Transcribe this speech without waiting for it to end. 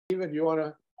Steven, you want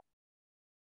to?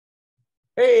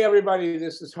 Hey, everybody,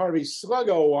 this is Harvey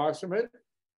Sluggo Wasserman.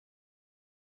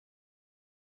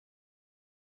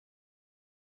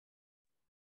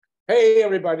 Hey,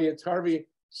 everybody, it's Harvey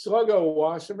Sluggo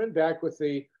Wasserman back with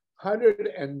the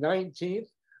 119th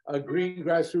Green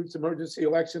Grassroots Emergency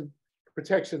Election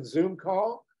Protection Zoom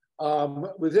call.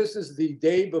 This is the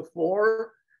day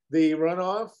before the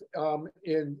runoff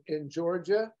in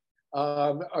Georgia.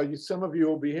 Some of you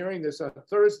will be hearing this on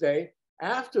Thursday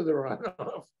after the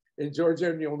runoff in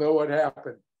Georgia, and you'll know what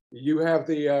happened. You have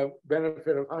the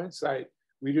benefit of hindsight.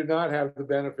 We do not have the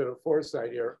benefit of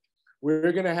foresight here.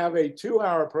 We're going to have a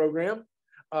 2-hour program.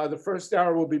 The first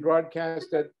hour will be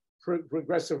broadcast at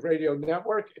Progressive Radio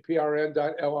Network,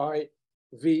 prn.live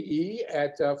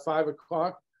at 5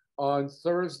 o'clock on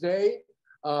Thursday.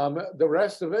 The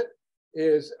rest of it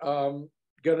is going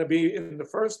to be in the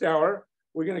first hour.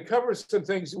 We're going to cover some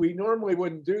things. We normally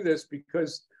wouldn't do this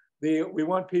because we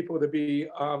want people to be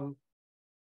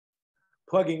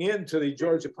plugging into the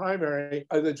Georgia primary,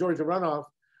 the Georgia runoff,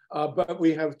 but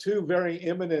we have two very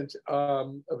imminent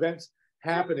events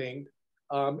happening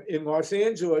in Los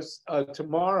Angeles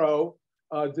tomorrow,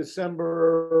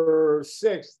 December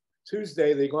 6th,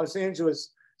 Tuesday. The Los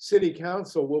Angeles City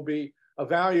Council will be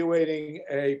evaluating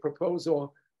a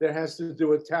proposal that has to do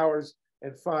with towers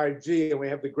and 5G, and we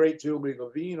have the great Julie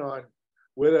Levine on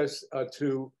with us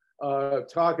to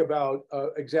talk about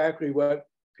exactly what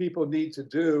people need to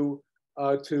do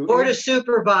to— Board of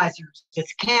Supervisors,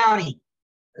 it's county.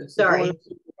 It's Sorry. the Board of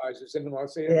Supervisors in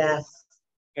Los Angeles. Yes.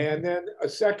 And then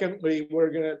secondly,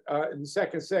 we're gonna, in the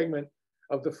second segment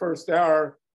of the first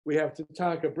hour, we have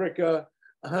Tatanka Bricka,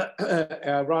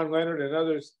 Ron Leonard and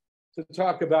others to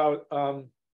talk about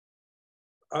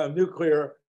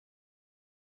nuclear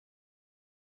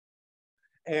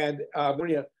and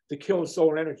to kill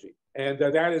solar energy. And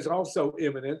that is also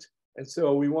imminent. And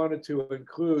so we wanted to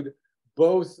include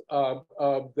both of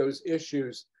those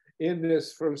issues in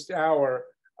this first hour.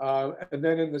 And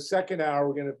then in the second hour,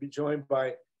 we're going to be joined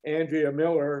by Andrea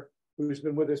Miller, who's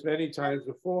been with us many times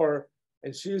before.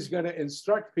 And she's going to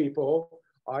instruct people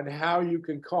on how you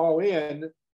can call in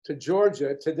to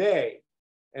Georgia today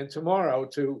and tomorrow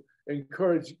to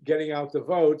encourage getting out the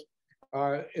vote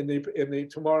in the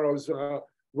tomorrow's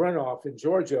runoff in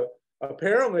Georgia.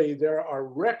 Apparently, there are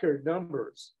record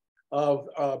numbers of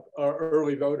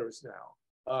early voters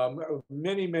now.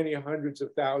 Many, many hundreds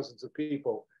of thousands of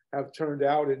people have turned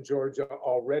out in Georgia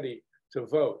already to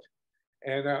vote.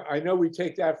 And I know we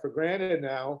take that for granted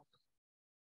now,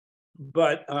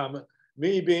 but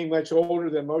me being much older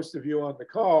than most of you on the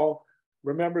call,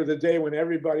 remember the day when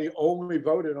everybody only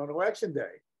voted on election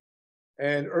day.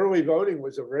 And early voting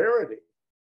was a rarity.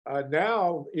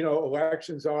 Now, you know,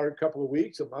 elections are a couple of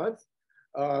weeks, a month,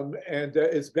 and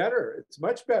it's better. It's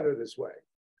much better this way.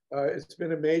 It's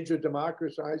been a major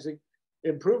democratizing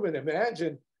improvement.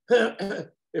 Imagine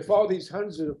if all these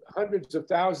hundreds of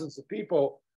thousands of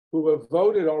people who have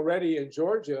voted already in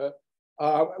Georgia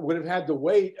would have had to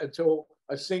wait until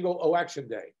a single election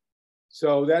day.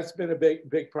 So that's been a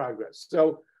big progress.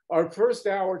 So our first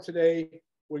hour today,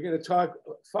 we're going to talk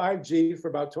 5G for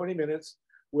about 20 minutes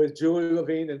with Julie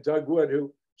Levine and Doug Wood,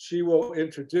 who she will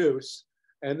introduce.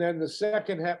 And then the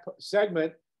second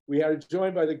segment, we are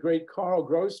joined by the great Carl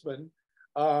Grossman,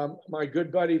 my good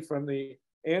buddy from the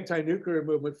anti-nuclear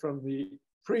movement from the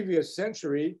previous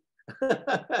century.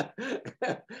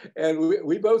 And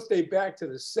we both date back to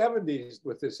the 70s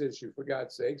with this issue, for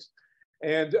God's sakes.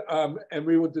 And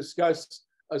we will discuss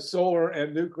solar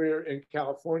and nuclear in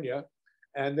California.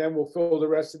 And then we'll fill the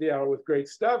rest of the hour with great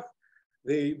stuff.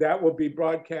 That will be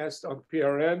broadcast on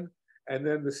PRN. And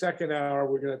then the second hour,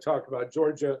 we're going to talk about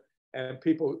Georgia, and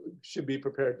people should be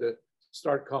prepared to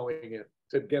start calling in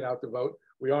to get out the vote.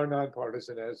 We are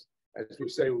nonpartisan, as we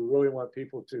say. We really want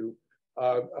people to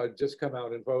just come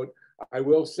out and vote. I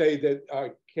will say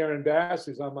that Karen Bass,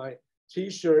 who's on my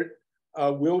T-shirt,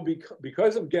 will be,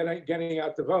 because of getting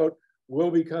out the vote,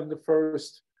 will become the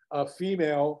first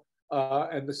female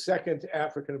and the second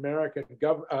African-American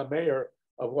mayor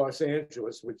of Los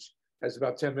Angeles, which has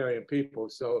about 10 million people.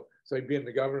 So being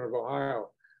the governor of Ohio.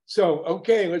 So,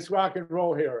 okay, let's rock and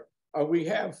roll here. We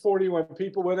have 41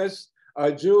 people with us.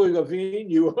 Julie Levine,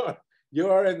 you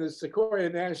are in the Sequoia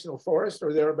National Forest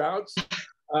or thereabouts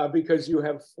because you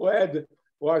have fled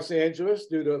Los Angeles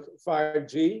due to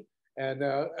 5G and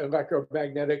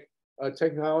electromagnetic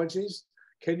technologies.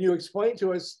 Can you explain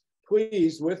to us,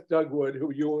 please, with Doug Wood,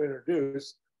 who you will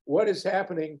introduce, what is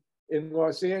happening in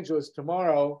Los Angeles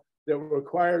tomorrow that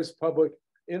requires public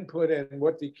input and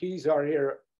what the keys are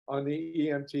here on the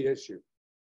EMT issue?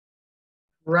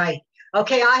 Right.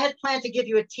 Okay, I had planned to give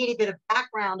you a teeny bit of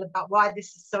background about why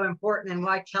this is so important and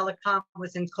why telecom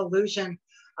was in collusion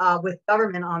with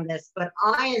government on this, but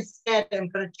I instead am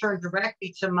going to turn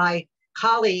directly to my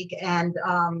colleague and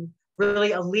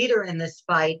really a leader in this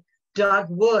fight, Doug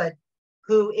Wood,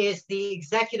 who is the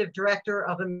executive director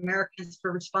of Americans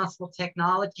for Responsible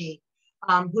Technology,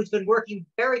 who's been working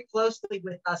very closely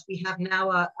with us. We have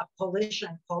now a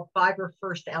coalition called Fiber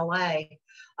First LA,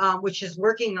 which is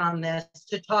working on this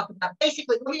to talk about,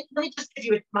 basically, let me just give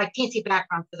you my teensy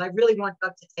background, because I really want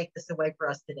Doug to take this away for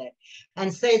us today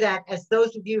and say that, as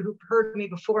those of you who've heard me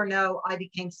before know, I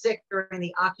became sick during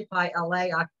the Occupy LA,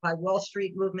 Occupy Wall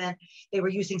Street movement. They were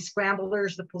using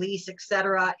scramblers, the police,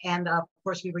 etc. And of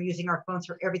course, we were using our phones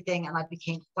for everything, and I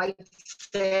became quite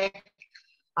sick.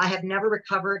 I have never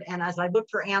recovered. And as I looked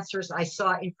for answers, I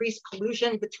saw increased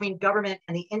collusion between government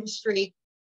and the industry.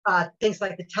 Things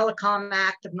like the Telecom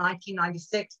Act of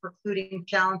 1996 precluding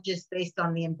challenges based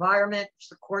on the environment, which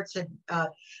the courts had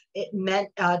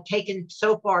taken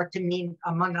so far to mean,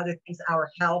 among other things, our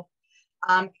health.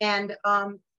 And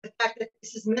the fact that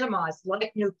this is minimized,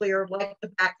 like nuclear, like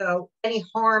tobacco, any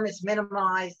harm is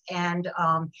minimized, and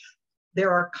there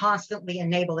are constantly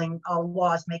enabling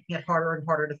laws making it harder and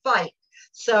harder to fight.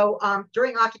 So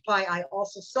during Occupy, I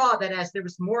also saw that as there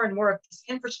was more and more of this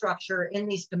infrastructure in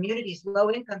these communities,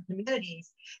 low-income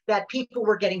communities, that people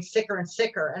were getting sicker and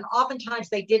sicker. And oftentimes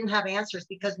they didn't have answers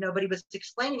because nobody was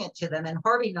explaining it to them. And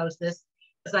Harvey knows this,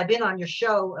 because I've been on your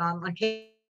show on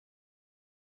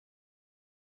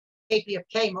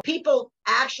KPFK. People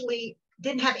actually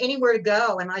didn't have anywhere to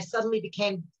go. And I suddenly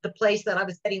became the place that I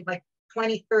was getting like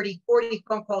 20, 30, 40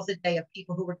 phone calls a day of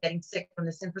people who were getting sick from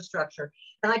this infrastructure.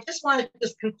 And I just want to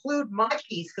just conclude my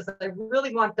piece, because I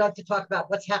really want Doug to talk about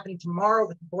what's happening tomorrow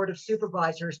with the Board of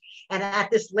Supervisors, and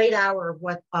at this late hour,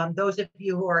 what those of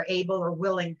you who are able or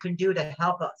willing can do to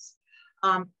help us.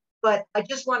 But I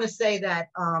just want to say that,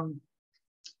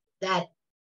 that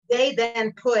they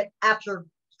then put, after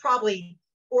probably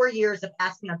 4 years of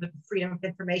asking under the Freedom of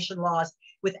Information laws,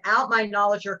 without my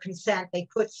knowledge or consent, they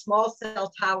put small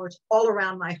cell towers all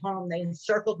around my home. They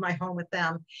encircled my home with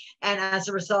them. And as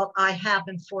a result, I have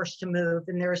been forced to move.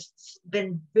 And there's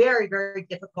been very, very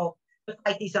difficult to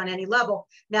fight these on any level.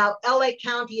 Now, LA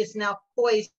County is now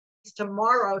poised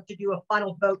tomorrow to do a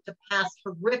final vote to pass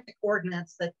horrific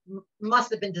ordinance that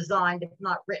must have been designed, if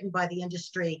not written, by the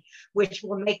industry, which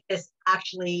will make this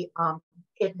actually,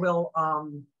 it will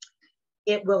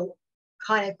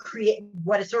kind of create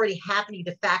what is already happening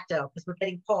de facto, because we're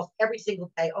getting calls every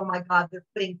single day. Oh my God, they're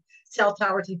putting cell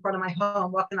towers in front of my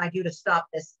home. What can I do to stop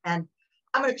this? And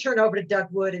I'm going to turn over to Doug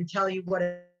Wood and tell you what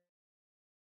at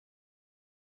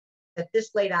this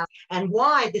laid out and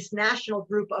why this national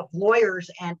group of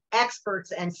lawyers and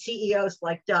experts and CEOs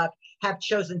like Doug have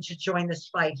chosen to join this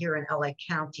fight here in LA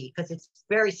County, because it's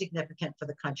very significant for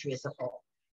the country as a whole.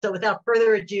 So without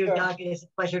further ado, Doug, it is a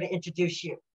pleasure to introduce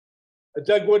you.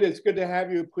 Doug Wood, it's good to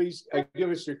have you. Please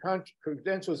give us your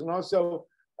credentials. And also,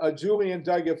 Julie and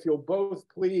Doug, if you'll both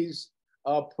please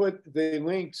put the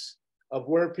links of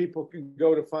where people can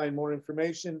go to find more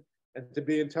information and to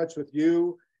be in touch with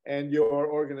you and your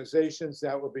organizations,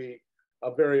 that would be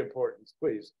very important,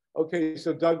 please. Okay,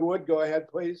 so Doug Wood, go ahead,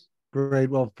 please. Great.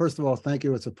 Well, first of all, thank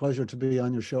you. It's a pleasure to be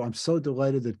on your show. I'm so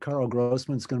delighted that Carl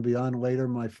Grossman's going to be on later,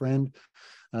 my friend.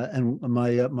 And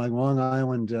my Long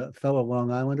Island fellow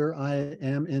Long Islander. I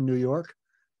am in New York,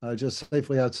 just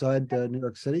safely outside New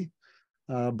York City,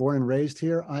 born and raised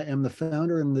here. I am the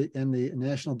founder and the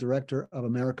national director of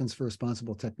Americans for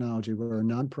Responsible Technology. We're a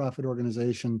nonprofit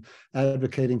organization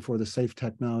advocating for the safe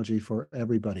technology for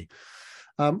everybody.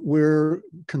 We're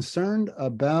concerned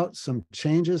about some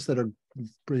changes that are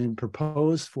being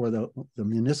proposed for the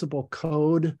municipal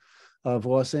code of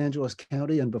Los Angeles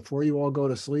County. And before you all go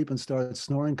to sleep and start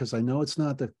snoring, because I know it's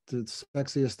not the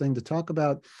sexiest thing to talk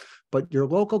about, but your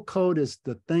local code is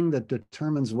the thing that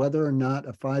determines whether or not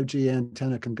a 5G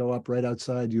antenna can go up right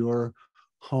outside your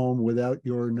home without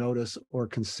your notice or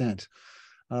consent.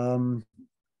 Right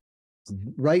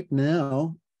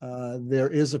now, there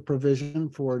is a provision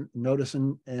for notice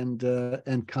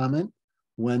and comment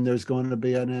when there's going to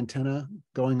be an antenna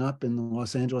going up in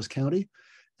Los Angeles County.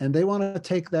 And they want to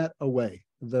take that away.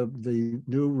 The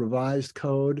new revised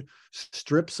code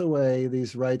strips away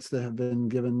these rights that have been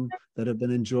given, that have been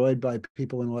enjoyed by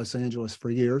people in Los Angeles for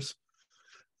years.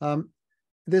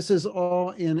 This is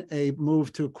all in a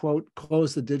move to, quote,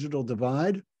 close the digital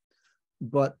divide.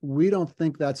 But we don't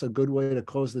think that's a good way to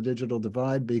close the digital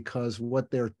divide, because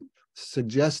what they're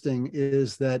suggesting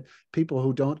is that people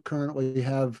who don't currently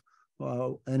have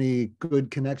any good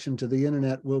connection to the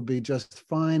internet will be just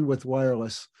fine with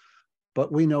wireless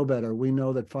But we know better. We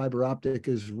know that fiber optic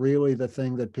is really the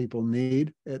thing that people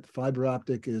need. Fiber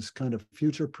optic is kind of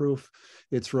future-proof.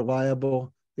 It's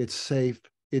reliable. It's safe.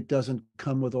 It doesn't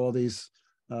come with all these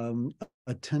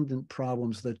attendant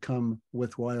problems that come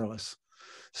with wireless.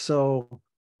 So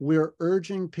we're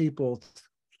urging people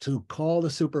to call the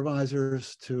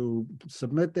supervisors, to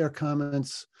submit their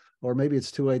comments, or maybe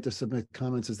it's too late to submit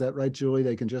comments. Is that right, Julie?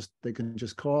 They can just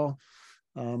call.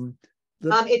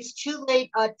 It's too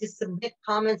late to submit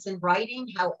comments in writing.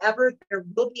 However, there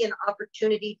will be an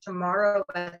opportunity tomorrow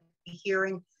at the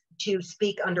hearing to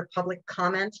speak under public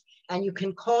comment, and you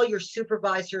can call your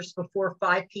supervisors before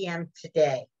 5 p.m.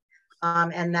 today.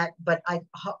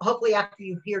 Hopefully after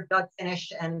you hear Doug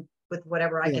finish and with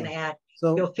whatever I can add,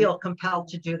 so you'll feel compelled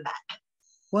to do that.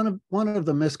 One of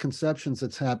the misconceptions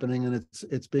that's happening, and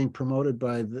it's being promoted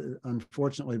by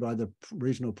unfortunately by the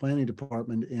regional planning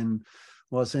department in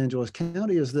Los Angeles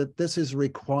County, is that this is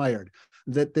required.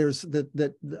 That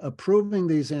approving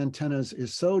these antennas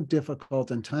is so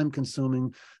difficult and time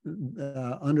consuming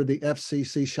under the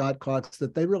FCC shot clocks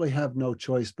that they really have no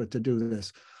choice but to do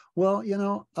this. Well, you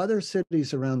know, other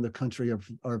cities around the country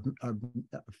are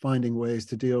finding ways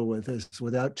to deal with this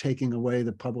without taking away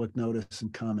the public notice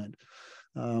and comment.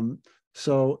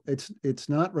 So it's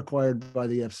not required by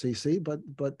the FCC,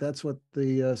 but that's what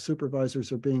the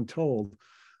supervisors are being told.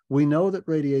 We know that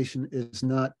radiation is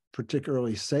not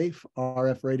particularly safe,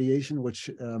 RF radiation, which,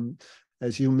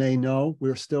 as you may know,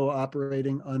 we're still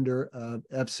operating under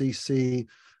FCC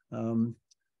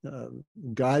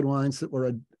guidelines that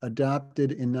were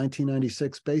adopted in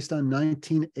 1996 based on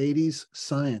 1980s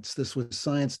science. This was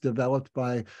science developed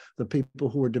by the people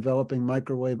who were developing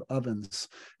microwave ovens.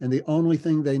 And the only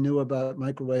thing they knew about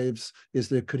microwaves is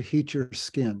that it could heat your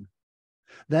skin.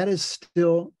 That is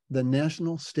still the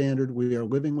national standard we are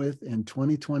living with in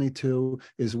 2022,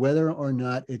 is whether or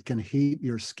not it can heat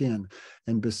your skin.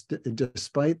 And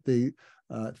despite the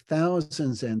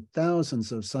thousands and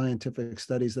thousands of scientific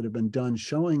studies that have been done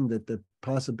showing that the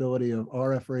possibility of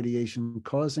RF radiation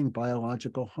causing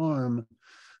biological harm,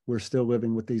 we're still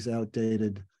living with these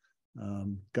outdated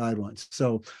guidelines.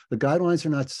 So the guidelines are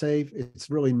not safe. It's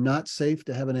really not safe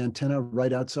to have an antenna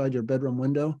right outside your bedroom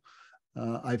window.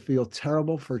 I feel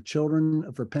terrible for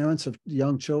parents of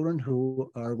young children who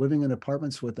are living in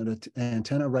apartments with an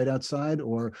antenna right outside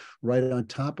or right on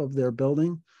top of their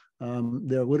building.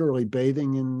 They're literally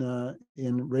bathing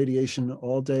in radiation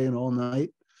all day and all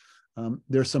night.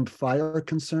 There's some fire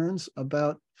concerns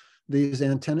about these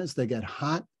antennas. They get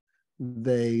hot.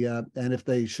 And if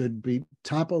they should be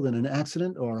toppled in an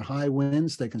accident or high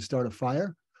winds, they can start a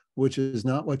fire, which is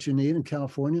not what you need in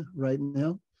California right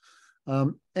now.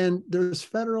 And there's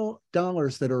federal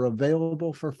dollars that are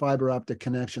available for fiber optic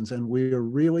connections, and we are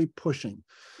really pushing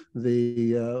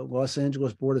the Los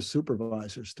Angeles Board of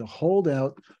Supervisors to hold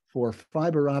out for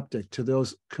fiber optic to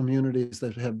those communities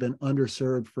that have been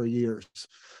underserved for years.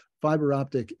 Fiber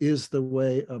optic is the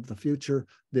way of the future.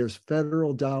 There's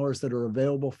federal dollars that are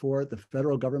available for it. The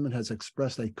federal government has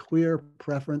expressed a clear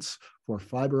preference for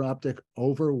fiber optic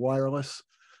over wireless.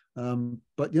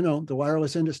 But you know, the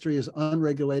wireless industry is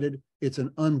unregulated. It's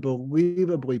an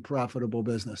unbelievably profitable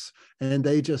business, and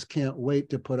they just can't wait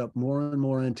to put up more and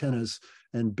more antennas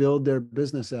and build their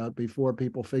business out before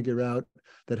people figure out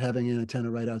that having an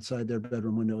antenna right outside their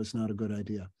bedroom window is not a good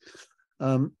idea.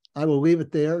 I will leave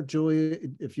it there. Julie,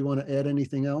 if you want to add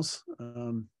anything else,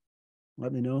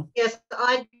 let me know. Yes,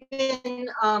 I've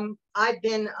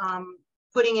been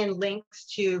putting in links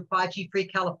to 5G Free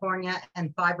California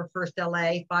and Fiber First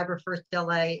LA. Fiber First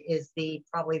LA is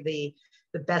probably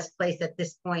the best place at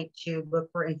this point to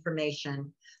look for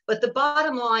information. But the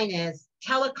bottom line is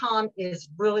telecom is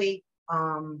really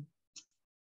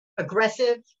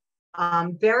aggressive,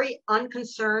 very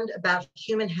unconcerned about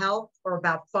human health or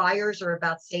about fires or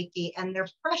about safety, and they're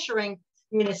pressuring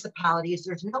municipalities,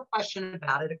 there's no question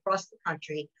about it, across the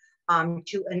country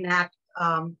to enact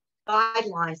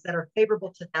guidelines that are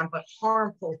favorable to them but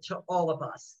harmful to all of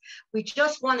us. We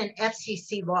just won an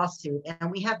FCC lawsuit,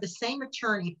 and we have the same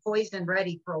attorney poised and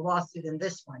ready for a lawsuit in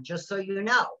this one, just so you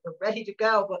know. We're ready to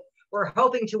go, but we're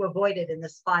hoping to avoid it in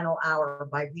this final hour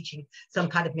by reaching some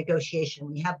kind of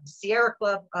negotiation. We have the Sierra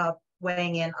Club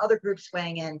weighing in, other groups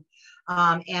weighing in,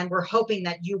 and we're hoping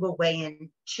that you will weigh in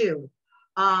too.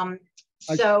 Scott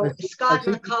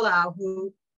McCullough,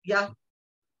 who, yeah,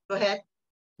 go ahead.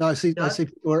 No, I see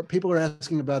people are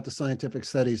asking about the scientific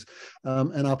studies,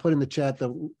 and I'll put in the chat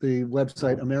the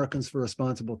website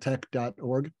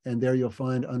americansforresponsible.tech.org, and there you'll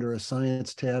find under a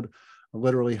science tab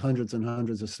literally hundreds and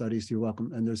hundreds of studies. You're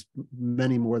welcome, and there's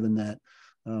many more than that.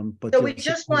 But so we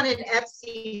just won an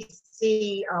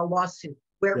FCC lawsuit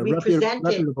where Yeah, we presented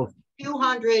reputable.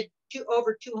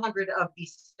 over 200 of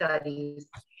these studies.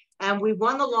 And we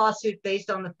won the lawsuit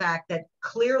based on the fact that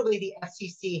clearly the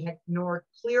FCC had ignored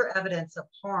clear evidence of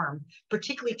harm,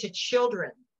 particularly to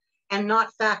children, and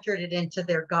not factored it into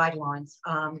their guidelines,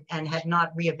 and had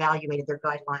not reevaluated their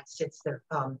guidelines since they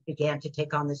began to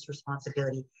take on this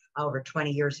responsibility over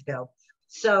 20 years ago.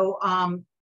 So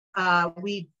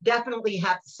we definitely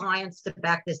have science to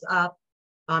back this up.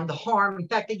 The harm, in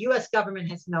fact, the US government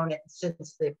has known it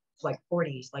since the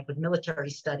 40s, like with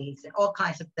military studies and all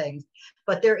kinds of things.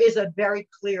 But there is a very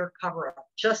clear cover-up,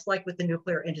 just like with the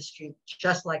nuclear industry,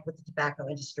 just like with the tobacco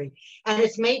industry. And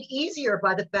it's made easier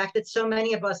by the fact that so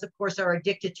many of us, of course, are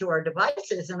addicted to our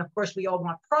devices. And of course, we all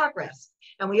want progress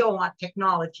and we all want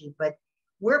technology, but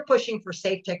we're pushing for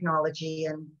safe technology,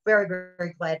 and very,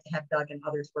 very glad to have Doug and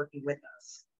others working with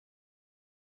us.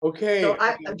 Okay. So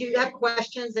do you have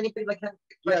questions? Anybody like have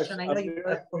a question? Yes, I know you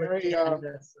have full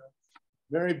agenda, so.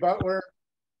 Mary Butler,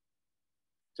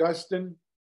 Justin,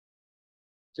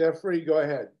 Jeffrey, go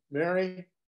ahead. Mary,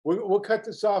 we'll cut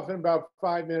this off in about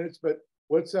 5 minutes, but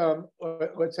let's have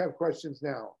questions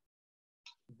now.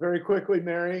 Very quickly,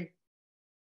 Mary.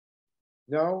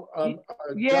 No?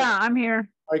 Yeah, I'm here.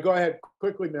 All right, go ahead.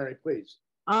 Quickly, Mary, please.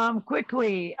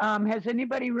 Quickly, has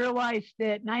anybody realized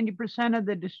that 90% of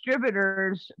the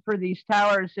distributors for these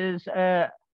towers is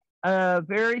a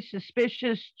very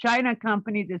suspicious China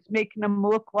company that's making them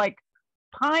look like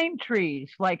pine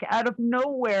trees, like out of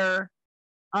nowhere?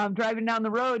 Driving down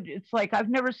the road, it's like, I've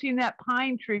never seen that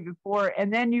pine tree before.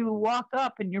 And then you walk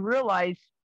up and you realize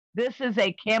this is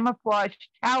a camouflaged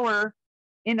tower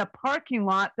in a parking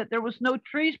lot that there was no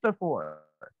trees before.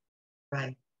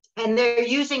 Right. And they're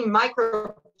using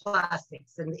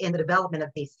microplastics in the development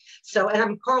of these. So,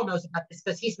 and Carl knows about this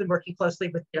because he's been working closely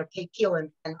with Kate Keel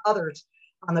and others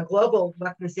on the global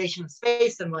weaponization of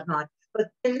space and whatnot. But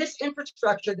in this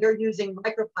infrastructure, they're using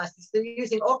microplastics. They're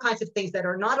using all kinds of things that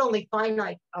are not only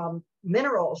finite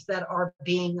minerals that are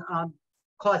being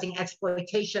causing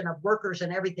exploitation of workers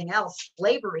and everything else,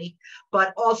 slavery,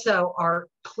 but also are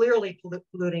clearly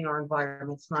polluting our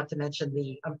environments, not to mention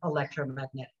the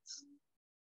electromagnetics.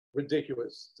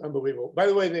 Ridiculous. It's unbelievable. By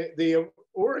the way, the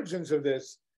origins of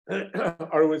this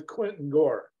are with Clinton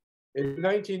Gore. In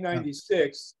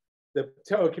 1996, the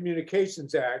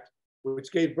Telecommunications Act,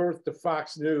 which gave birth to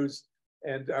Fox News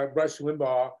and Rush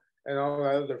Limbaugh and all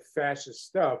that other fascist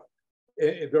stuff,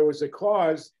 there was a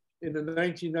clause in the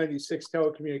 1996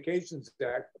 Telecommunications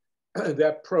Act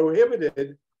that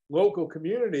prohibited local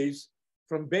communities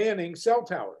from banning cell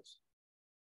towers.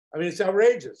 I mean, it's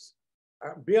outrageous,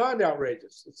 beyond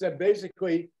outrageous. It said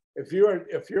basically, if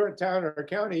you're a town or a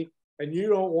county and you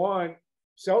don't want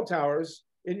cell towers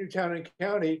in your town and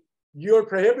county, you're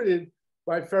prohibited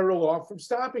by federal law from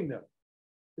stopping them.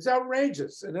 It's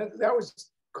outrageous. And that was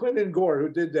Clinton Gore who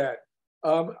did that.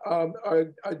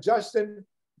 Justin,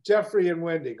 Jeffrey, and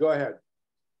Wendy, go ahead.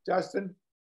 Justin,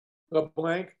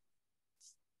 blank.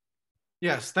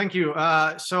 Yes, thank you.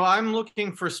 So I'm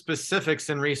looking for specifics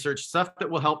in research, stuff that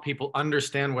will help people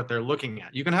understand what they're looking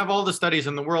at. You can have all the studies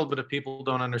in the world, but if people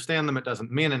don't understand them, it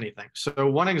doesn't mean anything. So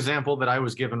one example that I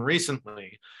was given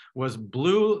recently was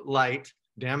blue light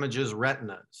damages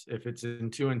retinas if it's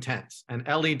too intense, and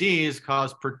LEDs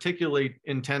cause particularly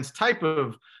intense type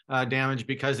of damage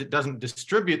because it doesn't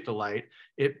distribute the light.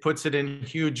 It puts it in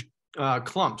huge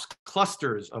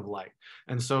clusters of light,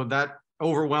 and so that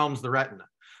overwhelms the retina.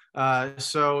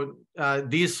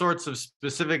 These sorts of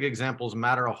specific examples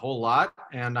matter a whole lot,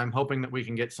 and I'm hoping that we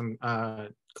can get some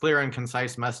clear and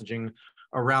concise messaging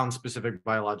around specific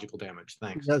biological damage.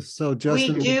 Thanks. Yes, so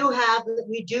Justin,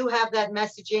 we do have that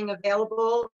messaging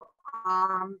available,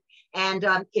 and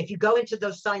if you go into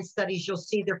those science studies, you'll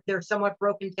see they're somewhat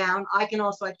broken down. I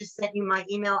just sent you my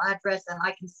email address, and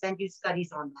I can send you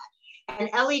studies on that. And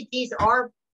LEDs are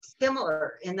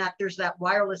similar in that there's that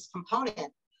wireless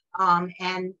component.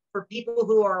 And for people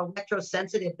who are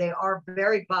electrosensitive, they are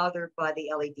very bothered by the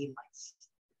LED lights.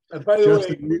 And by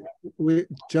the way,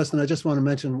 Justin, I just want to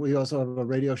mention, we also have a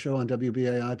radio show on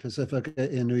WBAI Pacific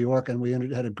in New York, and we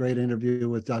had a great interview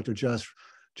with Dr.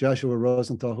 Joshua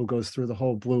Rosenthal, who goes through the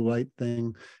whole blue light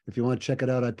thing. If you want to check it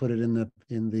out, I put it in the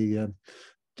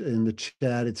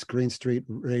chat. It's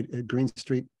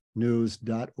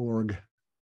greenstreetnews.org.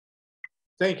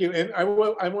 Thank you. And I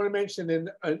want to mention in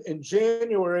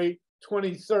January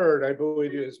 23rd, I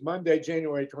believe it is Monday,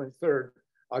 January 23rd,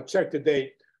 I'll check the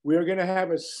date, we are going to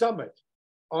have a summit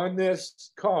on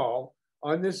this call,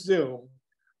 on this Zoom,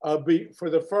 for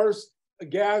the first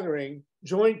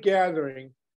joint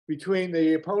gathering between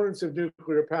the opponents of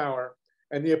nuclear power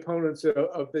and the opponents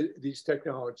of these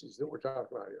technologies that we're talking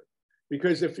about here.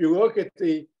 Because if you look at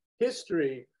the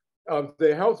history of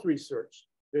the health research,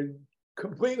 they're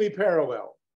completely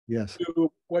parallel Yes.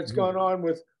 to what's gone on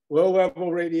with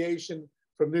low-level radiation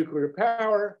from nuclear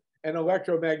power and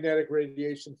electromagnetic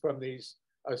radiation from these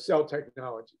cell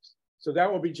technologies. So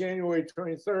that will be January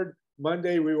 23rd.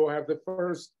 Monday, we will have the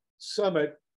first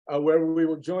summit where we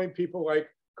will join people like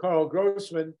Carl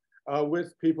Grossman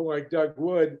with people like Doug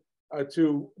Wood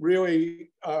to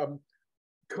really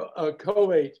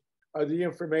collate the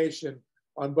information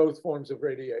on both forms of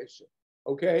radiation.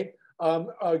 Okay,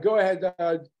 go ahead,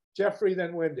 Jeffrey,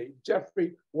 then Wendy.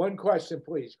 Jeffrey, one question,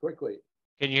 please, quickly.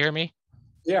 Can you hear me?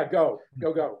 Yeah, go.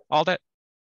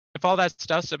 If all that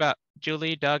stuff's about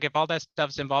Julie, Doug, if all that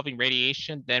stuff's involving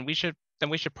radiation, then we should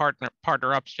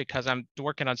partner up, because I'm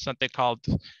working on something called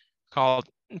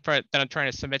that I'm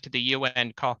trying to submit to the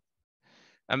UN called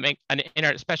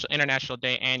special international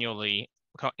day annually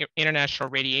called International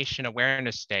Radiation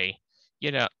Awareness Day.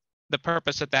 You know, the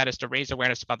purpose of that is to raise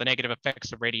awareness about the negative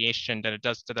effects of radiation that it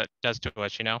does to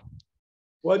us. You know.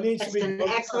 Well, it needs That's to be an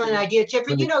excellent idea,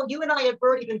 Jeffrey. You know, you and I have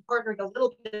already been partnering a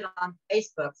little bit on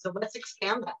Facebook, so let's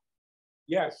expand that.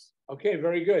 Yes. Okay.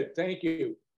 Very good. Thank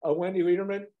you, Wendy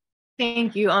Lederman.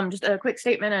 Thank you. Just a quick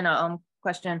statement and a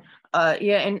question.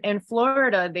 Yeah, in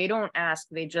Florida, they don't ask,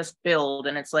 they just build,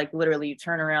 and it's like literally you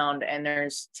turn around and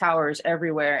there's towers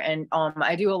everywhere. And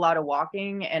I do a lot of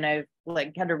walking, and I've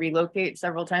like had to relocate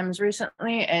several times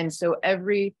recently. And so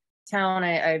every town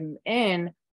I'm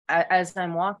in, as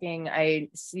I'm walking, I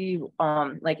see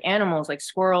like animals like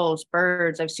squirrels,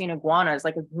 birds. I've seen iguanas,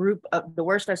 like a group of, the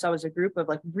worst I saw was a group of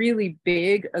like really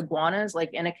big iguanas, like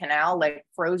in a canal, like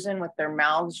frozen with their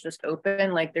mouths just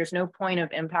open. Like there's no point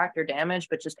of impact or damage,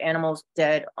 but just animals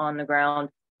dead on the ground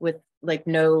with like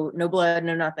no blood,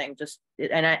 no nothing. Just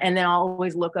and then I'll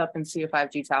always look up and see a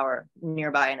 5G tower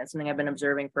nearby, and it's something I've been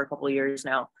observing for a couple of years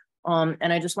now.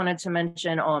 And I just wanted to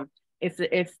mention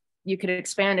if you could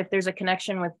expand if there's a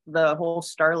connection with the whole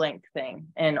Starlink thing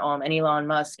and Elon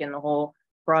Musk and the whole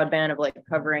broadband of like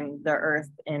covering the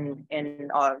earth in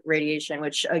radiation,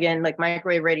 which again, like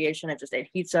microwave radiation, it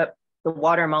heats up the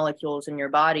water molecules in your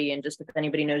body. And just if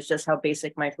anybody knows just how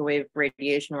basic microwave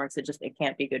radiation works, it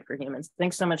can't be good for humans.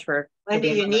 Thanks so much for Wendy,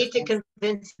 you need to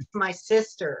convince my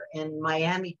sister in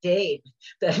Miami-Dade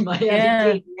that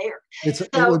Miami-Dade mayor. It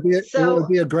would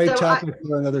be a great topic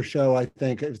for another show. I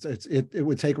think it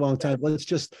would take a long time.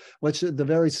 The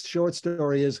very short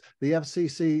story is the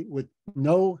FCC with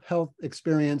no health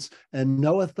experience and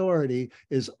no authority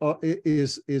is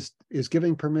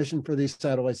giving permission for these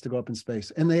satellites to go up in space,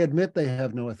 and they admit they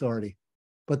have no authority,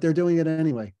 but they're doing it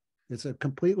anyway. It's a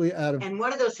completely out of. And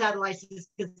one of those satellites is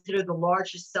considered the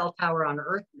largest cell tower on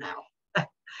Earth now.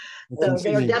 So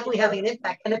they are definitely having an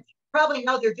impact. And if you probably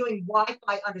know, they're doing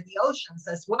Wi-Fi under the oceans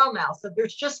as well now. So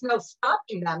there's just no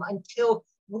stopping them until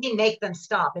we make them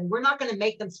stop. And we're not going to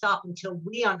make them stop until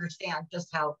we understand just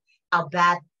how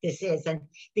bad this is. And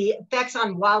the effects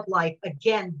on wildlife,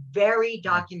 again, very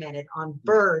documented on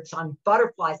birds, on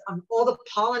butterflies, on all the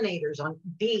pollinators, on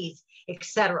bees,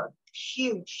 etc.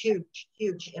 Huge, huge,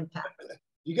 huge impact.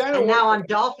 And now on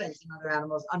dolphins and other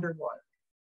animals underwater.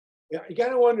 Yeah, you got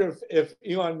to wonder if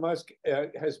Elon Musk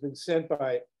has been sent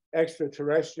by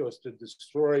extraterrestrials to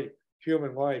destroy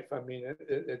human life. I mean,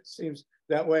 it seems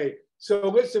that way. So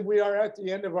listen, we are at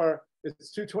the end of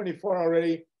it's 2:24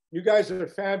 already. You guys are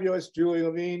fabulous, Julie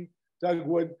Levine, Doug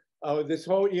Wood. This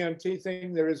whole EMT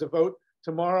thing, there is a vote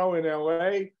tomorrow in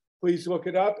LA. Please look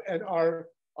it up. And our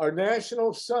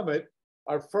national summit,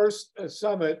 our first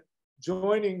summit,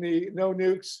 joining the No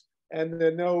Nukes and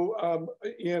the No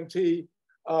EMT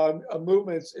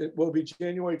movements, it will be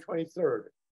January 23rd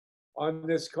on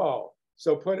this call.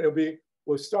 So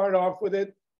we'll start off with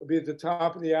it. It'll be at the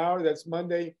top of the hour. That's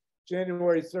Monday,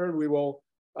 January 3rd. We will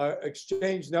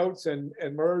exchange notes and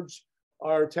merge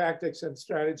our tactics and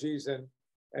strategies and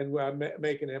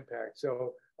make an impact.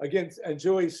 So again, and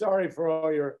Julie, sorry for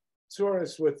all your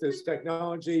tourists with this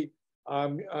technology.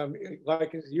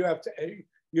 Like you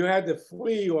had to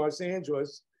flee Los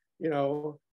Angeles.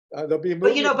 There'll be.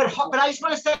 But I just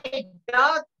want to say,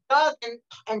 Doug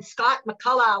and Scott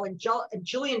McCullough and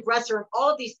Julian Gresser and all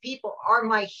of these people are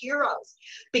my heroes,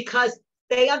 because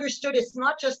they understood it's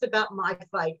not just about my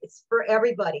fight, it's for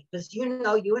everybody. Because you and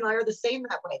I are the same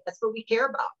that way. That's what we care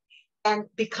about. And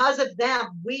because of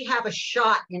them, we have a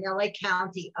shot in LA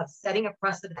County of setting a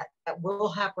precedent that will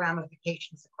have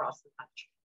ramifications across the country.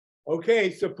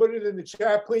 Okay, so put it in the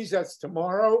chat, please. That's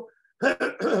tomorrow.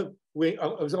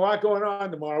 There's a lot going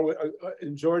on tomorrow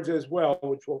in Georgia as well,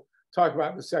 which we'll talk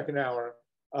about in the second hour.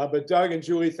 But Doug and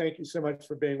Julie, thank you so much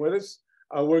for being with us.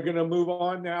 We're going to move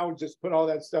on now. Just put all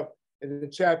that stuff in the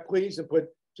chat, please, and put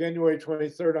January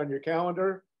 23rd on your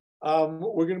calendar.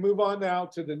 We're going to move on now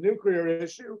to the nuclear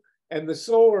issue and the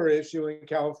solar issue in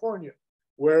California,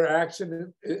 where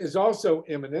action is also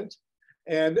imminent.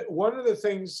 And one of the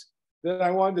things that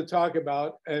I wanted to talk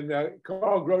about, and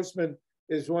Carl Grossman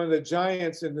is one of the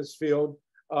giants in this field,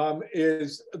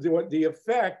 is the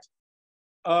effect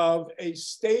of a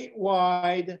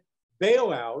statewide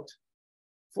bailout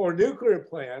for nuclear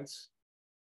plants,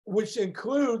 which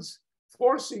includes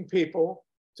forcing people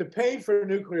to pay for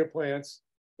nuclear plants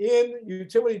in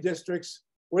utility districts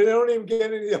where they don't even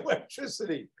get any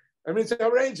electricity. I mean, it's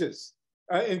outrageous.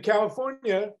 In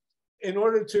California, in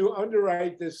order to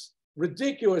underwrite this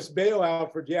ridiculous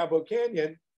bailout for Diablo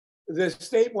Canyon, the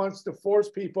state wants to force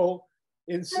people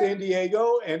in San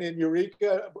Diego and in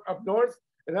Eureka up north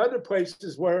and other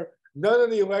places where none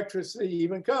of the electricity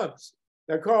even comes.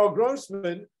 Now, Carl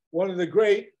Grossman, one of the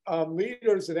great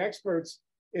leaders and experts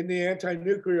in the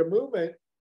anti-nuclear movement,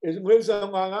 lives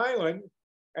on Long Island,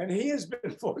 and he has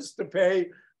been forced to pay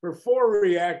for 4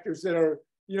 reactors that are,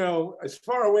 you know, as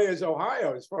far away as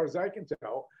Ohio, as far as I can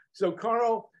tell. So,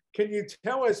 Carl, can you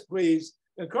tell us, please?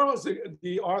 And Carl is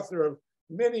the author of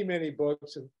many, many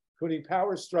books, including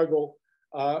Power Struggle,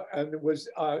 and was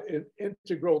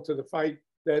integral to the fight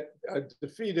that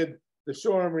defeated the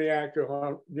Shoreham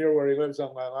reactor near where he lives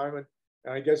on Long Island,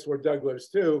 and I guess where Doug lives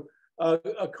too.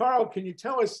 Carl, can you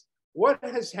tell us what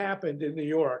has happened in New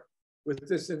York with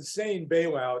this insane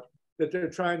bailout that they're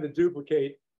trying to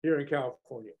duplicate here in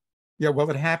California? Yeah, well,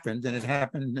 it happened, and it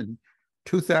happened in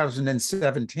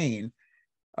 2017.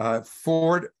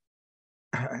 4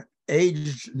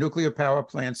 aged nuclear power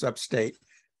plants upstate,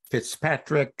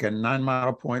 Fitzpatrick and 9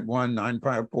 Mile Point 1, 9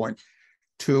 Mile Point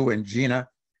 2, and Gina.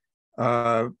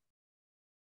 The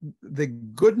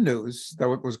good news,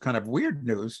 though it was kind of weird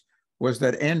news, was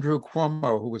that Andrew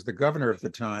Cuomo, who was the governor at the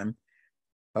time,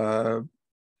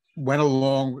 went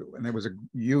along, and there was a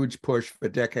huge push for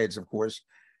decades, of course,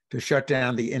 to shut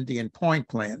down the Indian Point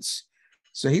plants.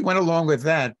 So he went along with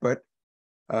that, but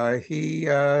he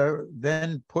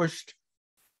then pushed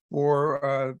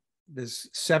for this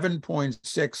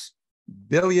 $7.6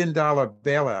 billion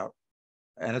bailout,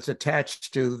 and it's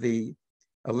attached to the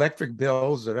electric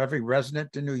bills of every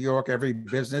resident in New York, every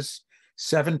business,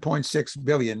 $7.6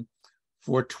 billion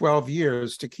for 12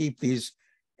 years to keep these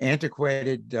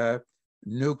antiquated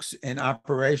nukes in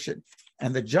operation.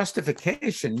 And the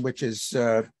justification, which is,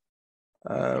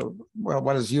 well,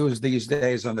 what is used these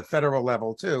days on the federal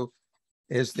level too,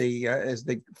 is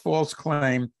the false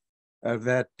claim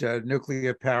that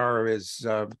nuclear power is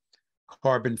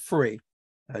carbon-free,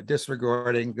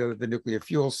 disregarding the nuclear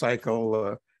fuel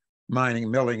cycle,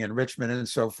 mining, milling, enrichment, and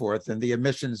so forth, and the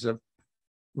emissions of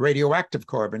radioactive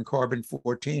carbon,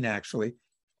 carbon-14 actually,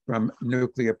 from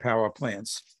nuclear power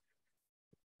plants.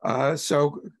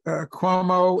 So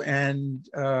Cuomo and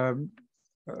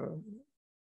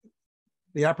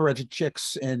the operator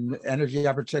chicks in energy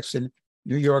operator chicks in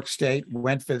New York State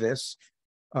went for this.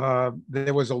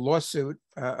 There was a lawsuit.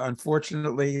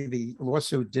 Unfortunately, the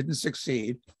lawsuit didn't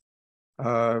succeed.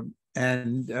 And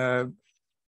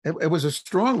it was a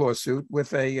strong lawsuit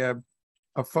with a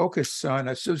focus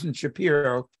on Susan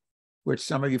Shapiro, which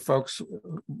some of you folks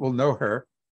will know her.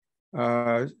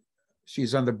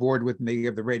 She's on the board with me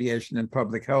of the Radiation and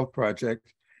Public Health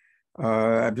Project.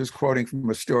 I'm just quoting from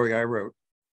a story I wrote.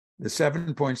 The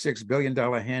 $7.6 billion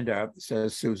handout,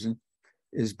 says Susan,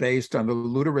 is based on the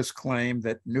ludicrous claim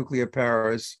that nuclear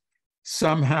power is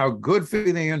somehow good for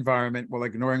the environment while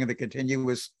ignoring the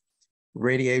continuous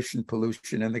radiation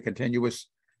pollution and the continuous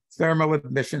thermal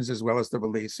emissions, as well as the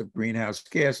release of greenhouse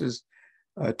gases.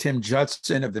 Tim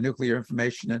Judson of the Nuclear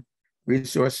Information and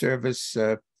Resource Service,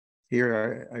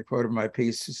 here I quoted my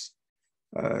piece,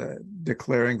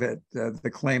 declaring that the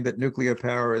claim that nuclear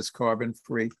power is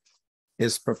carbon-free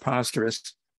is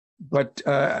preposterous. But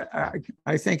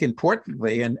I think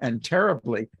importantly and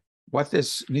terribly, what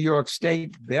this New York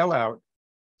State bailout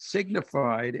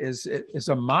signified is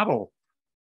a model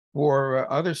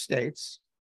for other states,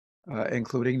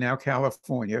 including now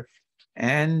California,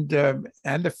 and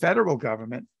the federal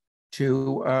government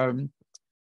to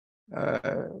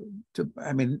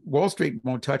I mean, Wall Street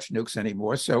won't touch nukes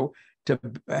anymore. So to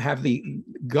have the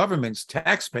government's,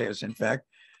 taxpayers, in fact,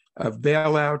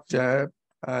 bail out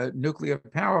nuclear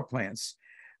power plants.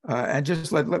 And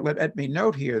just let me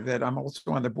note here that I'm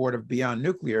also on the board of Beyond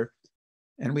Nuclear,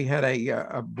 and we had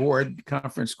a board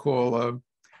conference call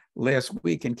last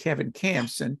week, and Kevin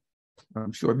Camps, and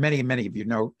I'm sure many of you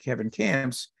know Kevin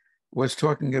Camps, was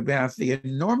talking about the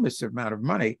enormous amount of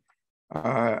money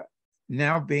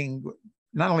now being,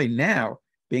 not only now,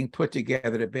 being put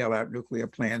together to bail out nuclear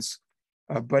plants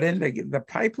But in the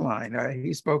pipeline,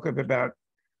 he spoke of about,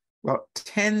 well,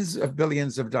 tens of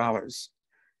billions of dollars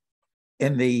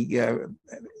in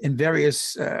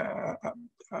various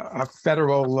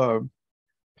federal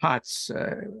pots,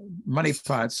 money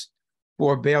pots,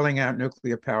 for bailing out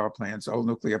nuclear power plants, old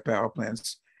nuclear power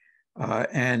plants.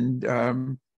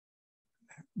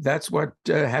 That's what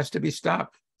has to be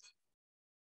stopped.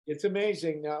 It's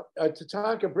amazing. Now,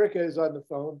 Tatanka Bricca is on the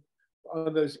phone,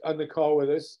 on the call with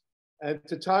us. And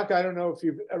Tatanka, I don't know if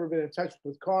you've ever been in touch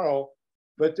with Carl,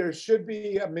 but there should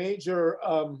be a major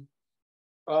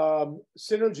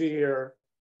synergy here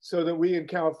so that we in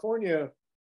California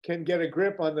can get a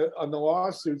grip on the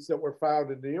lawsuits that were filed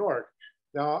in New York.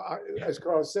 Now, as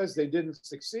Carl says, they didn't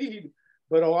succeed,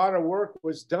 but a lot of work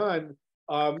was done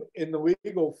in the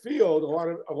legal field.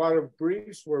 A lot of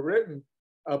briefs were written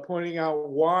pointing out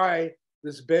why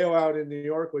this bailout in New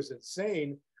York was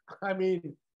insane. I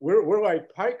mean, we're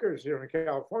like pikers here in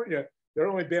California. They're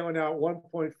only bailing out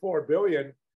 1.4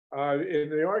 billion. In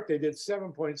New York, they did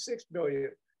 7.6 billion,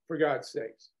 for God's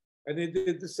sakes. And they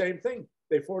did the same thing.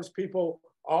 They forced people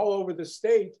all over the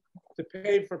state to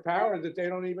pay for power that they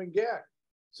don't even get.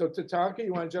 So Tatanka,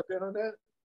 you want to jump in on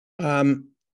that?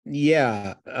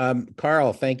 Yeah.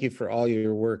 Carl, thank you for all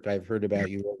your work. I've heard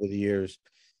about you over the years.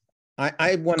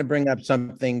 I want to bring up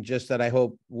something just that I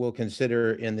hope we'll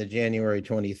consider in the January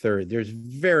 23rd. There's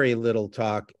very little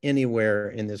talk anywhere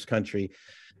in this country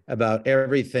about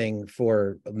everything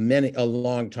for a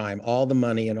long time, all the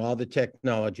money and all the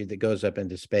technology that goes up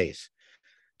into space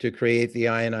to create the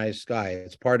ionized sky.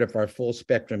 It's part of our full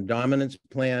spectrum dominance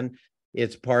plan.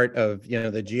 It's part of,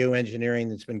 the geoengineering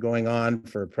that's been going on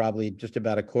for probably just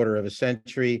about a quarter of a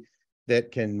century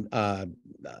that can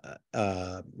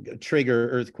trigger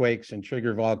earthquakes and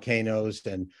trigger volcanoes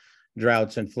and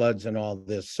droughts and floods and all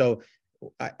this. So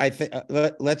I think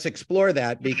let's explore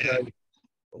that, because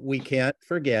we can't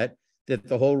forget that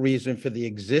the whole reason for the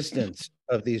existence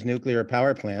of these nuclear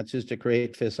power plants is to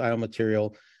create fissile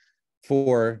material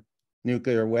for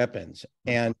nuclear weapons.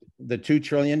 And the $2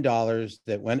 trillion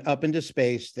that went up into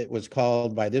space that was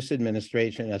called by this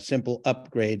administration a simple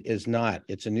upgrade is not.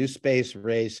 It's a new space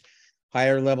race,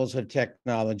 higher levels of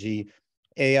technology,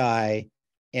 AI,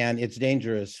 and it's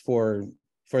dangerous for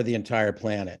the entire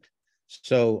planet.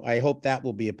 So I hope that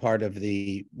will be a part of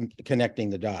the connecting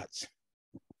the dots.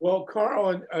 Well, Carl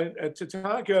and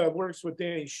Tatanka works with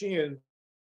Danny Sheehan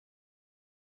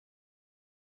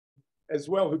as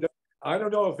well. I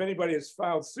don't know if anybody has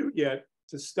filed suit yet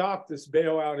to stop this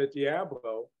bailout at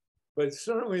Diablo, but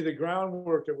certainly the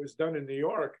groundwork that was done in New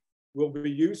York will be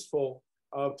useful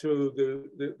to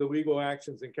the legal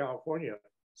actions in California.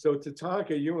 So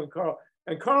Tatanka, you and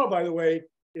Carl, by the way,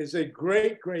 is a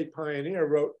great pioneer,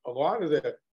 wrote a lot of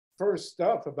the first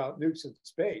stuff about nukes in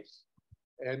space,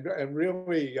 and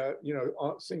really,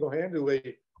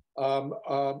 single-handedly,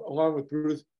 along with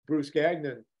Bruce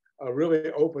Gagnon,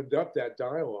 really opened up that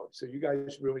dialogue. So you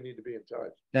guys really need to be in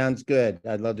touch. Sounds good.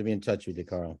 I'd love to be in touch with you,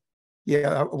 Carl.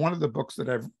 Yeah, one of the books that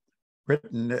I've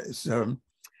written is The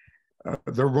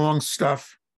Wrong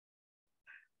Stuff,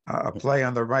 a play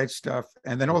on the right stuff,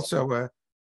 and then also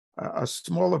a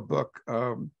smaller book.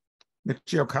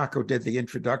 Michio Kaku did the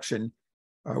introduction,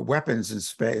 Weapons in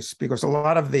Space, because a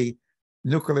lot of the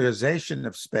nuclearization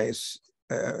of space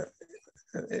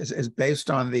is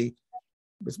based on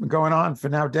it's been going on for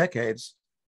now decades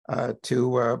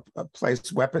to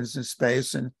place weapons in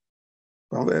space. And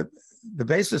well, the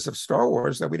basis of Star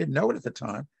Wars, that we didn't know it at the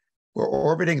time, were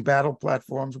orbiting battle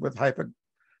platforms with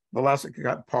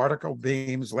hypervelocity particle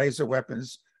beams, laser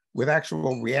weapons, with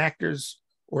actual reactors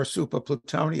or super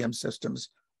plutonium systems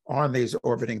on these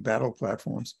orbiting battle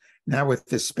platforms. Now with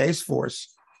the Space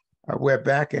Force, we're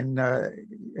back in,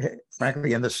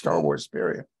 frankly, in the Star Wars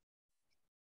period.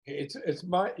 You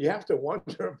have to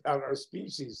wonder about our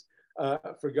species,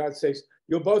 for God's sakes.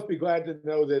 You'll both be glad to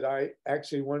know that I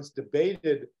actually once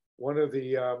debated one of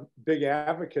the big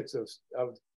advocates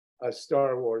of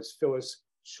Star Wars, Phyllis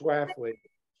Schlafly.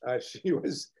 She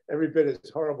was every bit as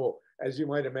horrible as you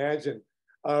might imagine.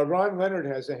 Ron Leonard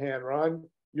has a hand. Ron,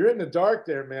 you're in the dark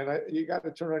there, man. You got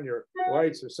to turn on your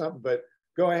lights or something, but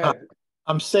go ahead.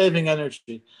 I'm saving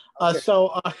energy. Okay.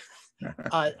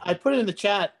 I put in the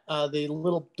chat the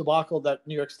little debacle that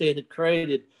New York State had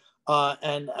created.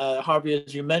 And Harvey,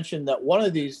 as you mentioned, that one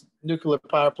of these nuclear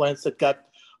power plants that got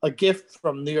a gift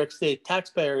from New York State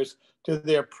taxpayers to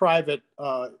their private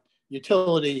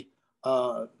utility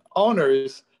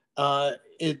owners,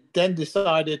 it then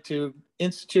decided to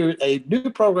institute a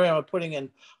new program of putting in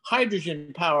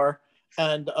hydrogen power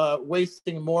and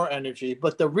wasting more energy.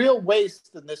 But the real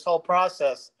waste in this whole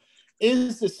process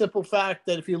is the simple fact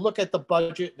that if you look at the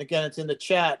budget, and again, it's in the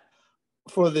chat,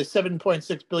 for the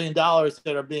 $7.6 billion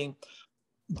that are being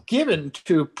given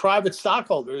to private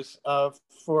stockholders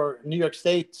for New York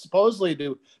State, supposedly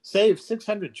to save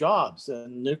 600 jobs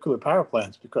in nuclear power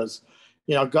plants, because,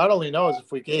 you know, God only knows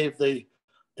if we gave the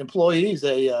employees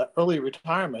a early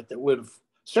retirement that would have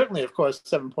certainly, of course,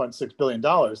 $7.6 billion.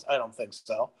 I don't think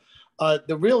so.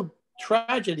 The real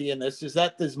tragedy in this is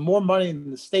that there's more money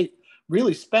in the state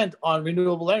really spent on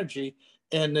renewable energy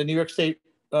in the New York State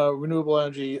renewable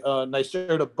energy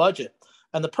NYSERDA budget.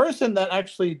 And the person that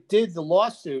actually did the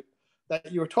lawsuit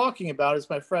that you were talking about is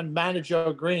my friend Manu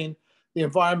Jo Green, the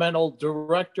environmental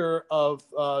director of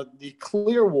the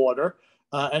Clearwater.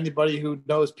 Anybody who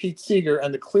knows Pete Seeger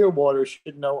and the Clearwater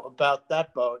should know about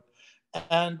that boat.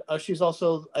 And she's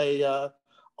also a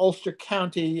Ulster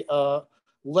County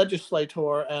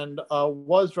legislator and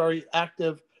was very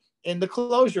active in the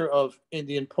closure of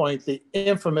Indian Point, the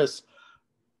infamous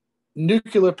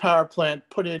nuclear power plant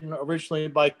put in originally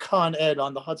by Con Ed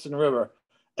on the Hudson River.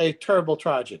 A terrible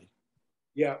tragedy.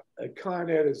 Yeah, Con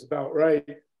Ed is about right.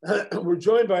 We're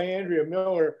joined by Andrea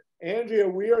Miller. Andrea,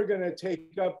 we are going to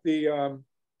take up the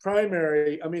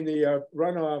the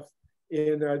runoff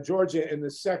in Georgia in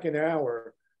the second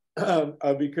hour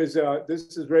because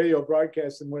this is radio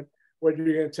broadcast, and what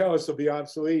you're going to tell us will be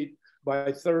obsolete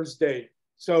by Thursday.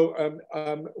 So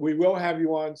we will have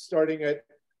you on starting at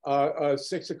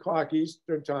 6 o'clock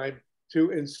Eastern time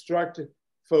to instruct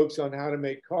folks on how to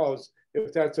make calls,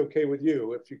 if that's okay with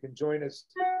you. If you can join us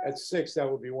at 6, that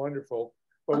would be wonderful.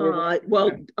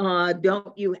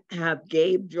 Don't you have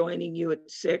Gabe joining you at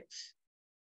 6?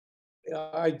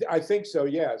 I think so,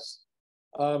 yes.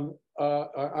 I'm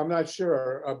not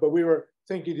sure, but we were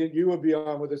thinking that you would be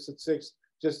on with us at 6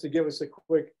 just to give us a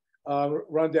quick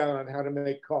rundown on how to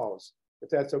make calls, if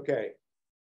that's okay.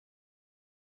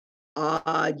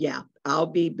 Yeah, I'll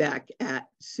be back at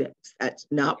 6. That's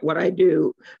not what I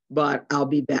do, but I'll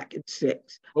be back at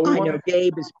 6. I know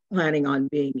Gabe is planning on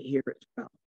being here as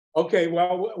well. Okay,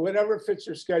 well, whatever fits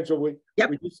your schedule. We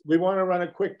want to run a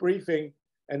quick briefing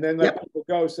and then let people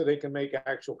go so they can make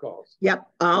actual calls. Yep,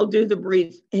 I'll do the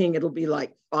briefing. It'll be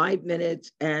like 5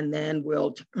 minutes, and then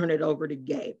we'll turn it over to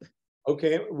Gabe.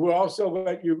 Okay, we'll also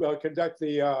let you conduct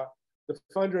the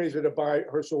fundraiser to buy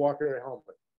Herschel Walker a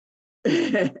helmet.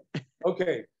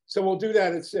 Okay, so we'll do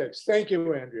that at 6. Thank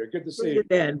you, Andrea. Good to see you.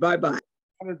 Then, bye-bye.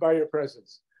 Honored by your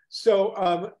presence.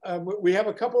 So we have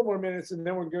a couple more minutes, and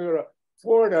then we're going to go to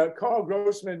Florida. Carl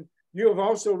Grossman, you have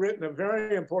also written a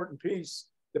very important piece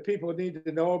that people need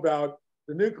to know about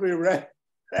the nuclear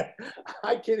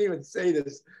I can't even say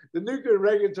this. The Nuclear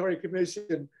Regulatory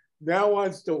Commission now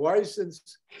wants to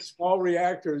license small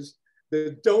reactors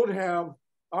that don't have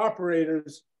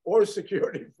operators or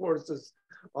security forces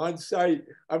on site.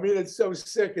 I mean, it's so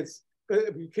sick.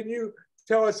 Can you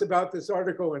tell us about this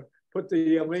article and put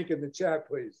the link in the chat,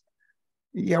 please?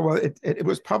 Yeah, well, it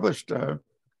was published the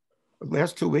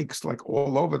last 2 weeks, like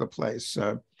all over the place.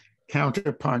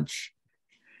 Counterpunch,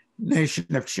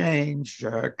 Nation of Change,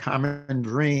 Common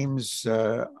Dreams,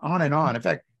 on and on. In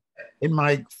fact, in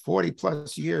my 40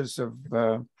 plus years of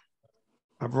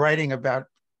writing about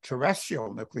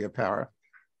terrestrial nuclear power,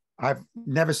 I've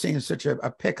never seen such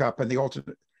a pickup in the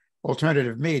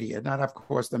alternative media, not of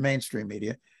course the mainstream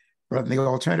media, but in the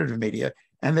alternative media.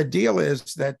 And the deal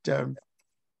is that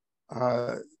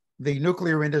the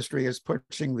nuclear industry is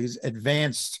pushing these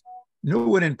advanced,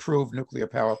 new and improved nuclear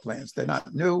power plants. They're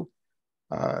not new,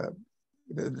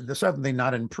 they're certainly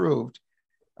not improved,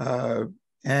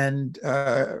 and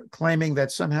claiming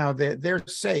that somehow they're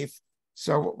safe.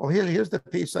 So, well, here's the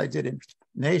piece I did in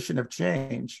Nation of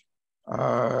Change,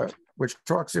 which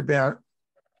talks about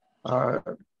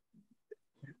the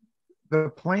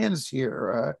plans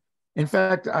here. In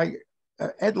fact,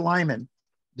 Ed Lyman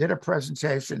did a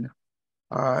presentation,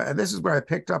 and this is where I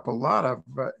picked up a lot of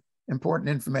important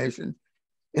information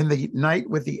in the Night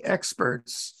with the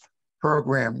Experts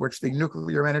program, which the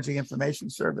Nuclear Energy Information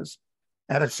Service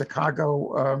out of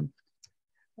Chicago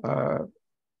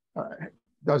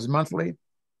does monthly.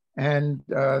 And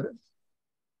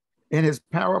in his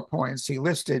PowerPoints, he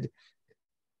listed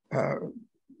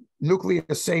nuclear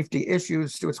safety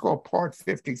issues to, it's called Part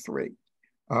 53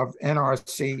 of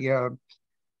NRC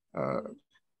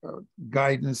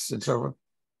guidance and so on,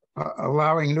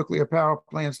 allowing nuclear power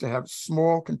plants to have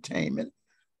small containment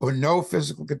or no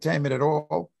physical containment at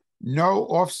all, no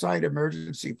off-site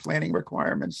emergency planning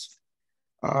requirements.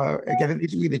 Again,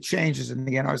 these would be the changes in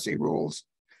the NRC rules.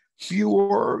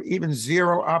 Fewer, even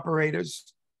zero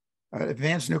operators.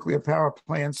 Advanced nuclear power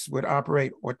plants would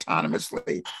operate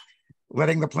autonomously,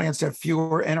 letting the plants have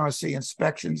fewer NRC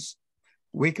inspections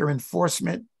weaker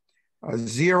enforcement,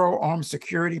 zero armed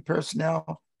security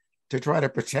personnel to try to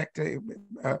protect. The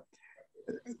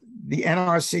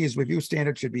NRC's review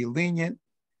standard should be lenient,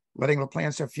 letting the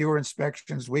plants have fewer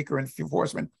inspections, weaker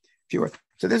enforcement, fewer.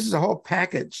 So this is a whole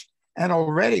package. And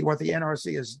already what the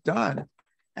NRC has done,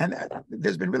 and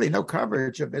there's been really no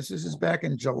coverage of this. This is back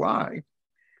in July,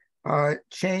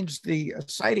 changed the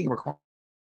siting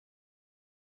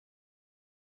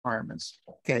requirements.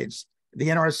 Okay, the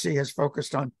NRC has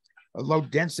focused on low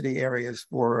density areas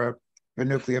for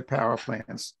nuclear power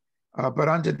plants. But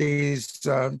under these,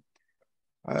 well,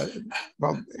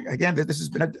 again, this has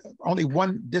been only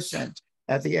one dissent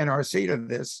at the NRC to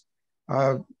this.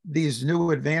 These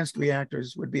new advanced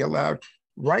reactors would be allowed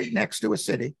right next to a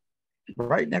city,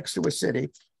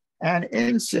 and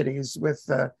in cities with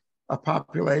a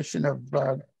population of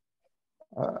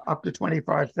up to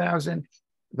 25,000.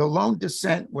 The lone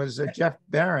dissent was Jeff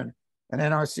Barron, an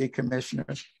NRC commissioner.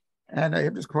 And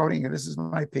I'm just quoting, and this is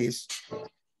my piece.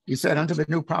 He said, under the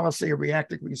new policy, a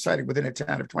reactor can be sited within a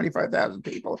town of 25,000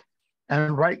 people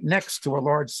and right next to a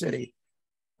large city.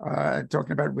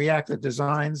 Talking about reactor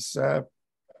designs, no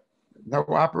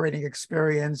operating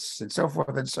experience, and so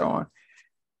forth and so on.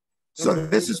 So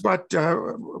this is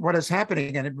what is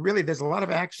happening, and it really there's a lot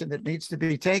of action that needs to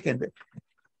be taken.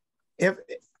 If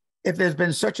there's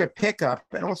been such a pickup,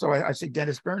 and also I see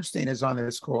Dennis Bernstein is on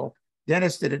this call.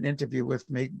 Dennis did an interview with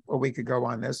me a week ago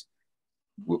on this.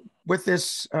 With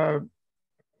this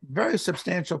very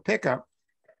substantial pickup,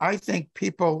 I think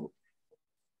people,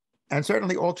 and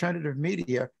certainly alternative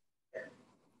media,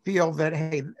 feel that,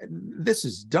 hey, this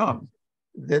is dumb.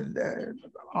 That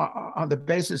on the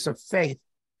basis of faith,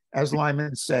 as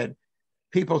Lyman said,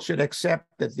 people should accept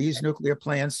that these nuclear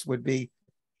plants would be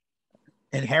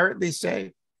inherently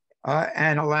safe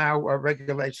and allow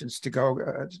regulations to go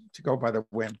by the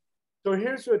wind. So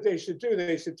here's what they should do.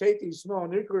 They should take these small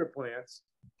nuclear plants,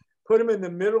 put them in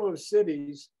the middle of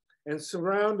cities, and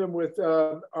surround them with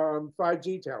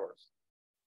 5G towers.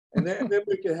 And then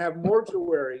we can have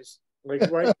mortuaries, like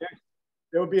right next.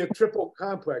 There will be a triple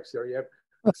complex there. You have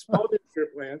small nuclear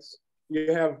plants,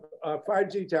 you have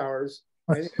 5G towers,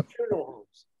 and you have funeral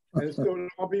homes. And so it'll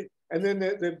all be, and then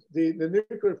the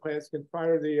nuclear plants can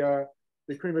fire the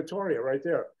crematoria right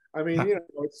there. I mean, you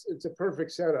know, it's a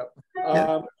perfect setup.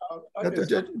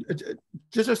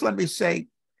 Just let me say,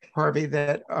 Harvey,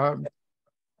 that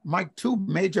my two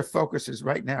major focuses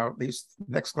right now, at least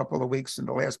next couple of weeks and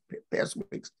the past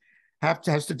weeks,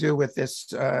 has to do with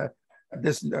this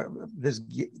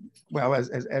well,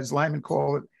 as Lyman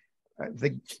called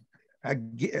it,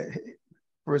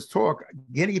 for his talk,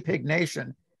 guinea pig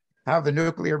nation, how the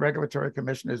Nuclear Regulatory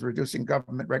Commission is reducing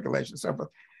government regulation. So,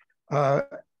 well,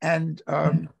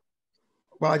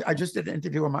 I just did an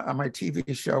interview on my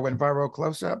TV show, Enviro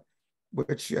Close-Up,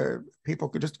 which people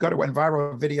could just go to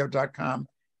envirovideo.com,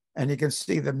 and you can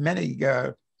see the many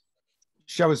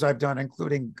shows I've done,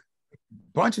 including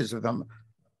bunches of them.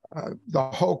 The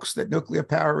hoax that nuclear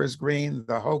power is green,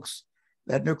 the hoax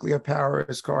that nuclear power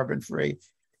is carbon-free.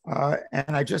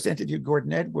 And I just interviewed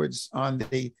Gordon Edwards on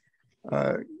the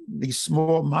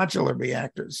small modular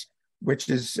reactors, which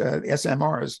is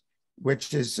SMRs,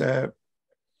 which is a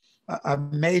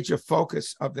major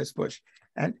focus of this push.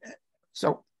 And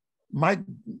so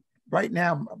right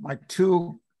now, my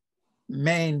two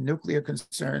main nuclear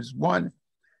concerns, one,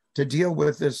 to deal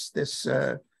with this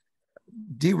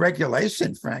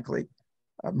deregulation, frankly,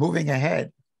 moving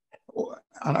ahead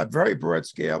on a very broad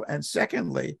scale. And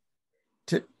secondly,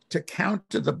 to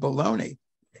counter the baloney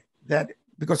that,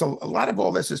 because a lot of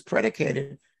all this is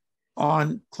predicated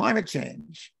on climate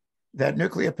change, that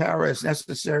nuclear power is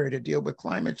necessary to deal with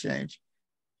climate change.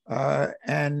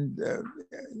 And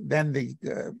then the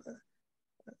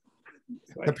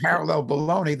parallel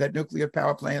baloney that nuclear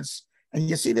power plants, and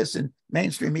you see this in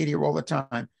mainstream media all the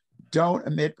time, don't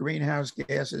emit greenhouse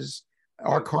gases,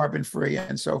 are carbon-free,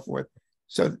 and so forth.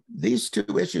 So these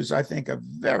two issues, I think, are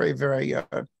very, very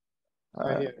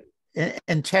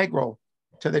integral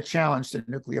to the challenge to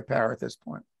nuclear power at this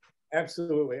point.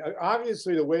 Absolutely.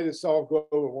 Obviously, the way to solve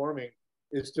global warming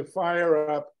is to fire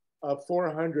up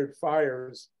 400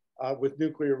 fires with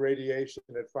nuclear radiation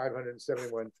at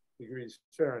 571 degrees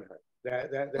Fahrenheit.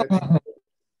 That's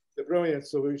the brilliant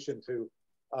solution to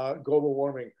global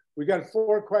warming. We got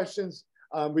 4 questions.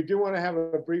 We do want to have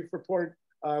a brief report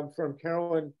from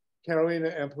Carolina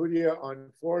Ampudia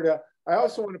on Florida. I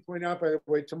also want to point out, by the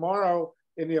way, tomorrow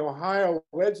in the Ohio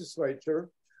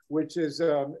legislature, which is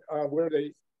where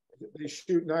they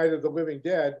shoot Night of the Living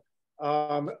Dead,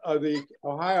 the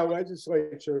Ohio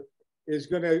legislature is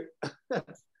going to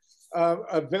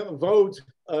vote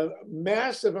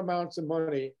massive amounts of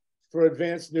money for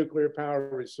advanced nuclear power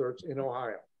research in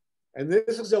Ohio. And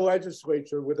this is a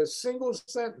legislature with a single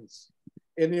sentence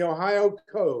in the Ohio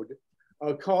Code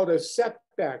called a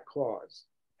setback clause.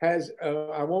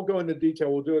 I won't go into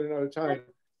detail, we'll do it another time.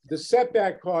 The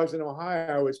setback clause in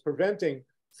Ohio is preventing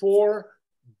 $4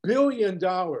 billion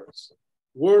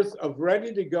worth of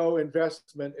ready-to-go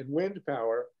investment in wind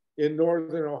power in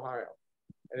Northern Ohio.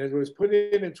 And it was put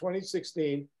in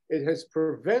 2016. It has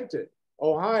prevented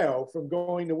Ohio from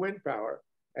going to wind power.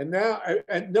 And now,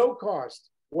 at no cost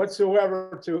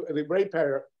whatsoever to the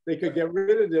ratepayer, they could get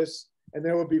rid of this, and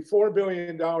there would be $4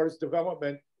 billion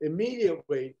development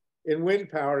immediately in wind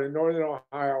power in Northern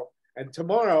Ohio. And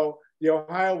tomorrow, the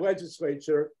Ohio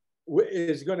legislature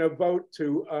is going to vote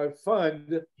to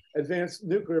fund advanced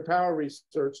nuclear power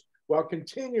research while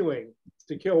continuing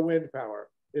to kill wind power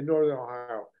in Northern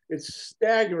Ohio. It's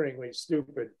staggeringly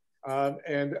stupid.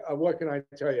 And what can I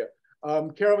tell you?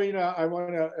 Carolina, I want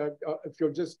to, if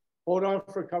you'll just hold on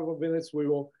for a couple of minutes, we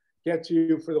will get to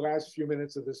you for the last few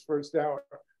minutes of this first hour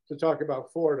to talk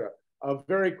about Florida.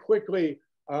 Very quickly,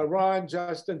 Ron,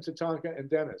 Justin, Tatanka, and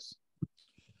Dennis.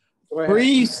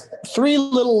 Three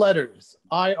little letters,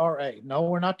 IRA. No,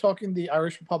 we're not talking the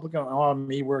Irish Republican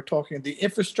Army. We're talking the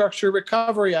Infrastructure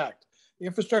Recovery Act. The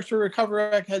Infrastructure Recovery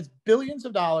Act has billions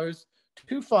of dollars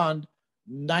to fund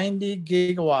 90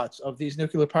 gigawatts of these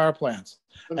nuclear power plants.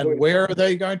 And where are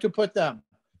they going to put them?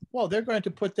 Well, they're going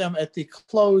to put them at the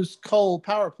closed coal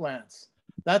power plants.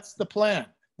 That's the plan.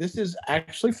 This is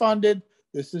actually funded.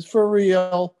 This is for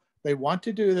real. They want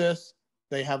to do this.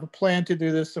 They have a plan to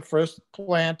do this. The first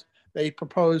plant they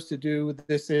propose to do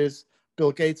this is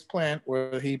Bill Gates' plant,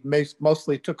 where he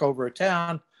mostly took over a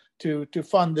town to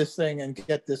fund this thing and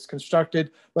get this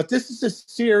constructed. But this is a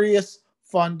serious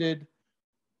funded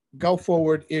go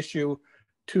forward issue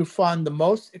to fund the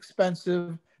most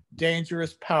expensive,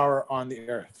 dangerous power on the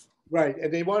earth. Right,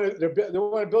 and they want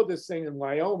to build this thing in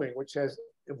Wyoming, which has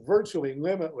virtually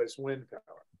limitless wind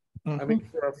power. I mean,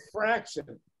 for a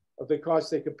fraction of the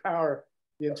cost, they could power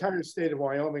the entire state of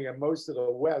Wyoming and most of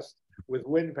the West with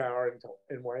wind power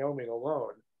in Wyoming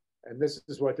alone. And this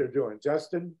is what they're doing.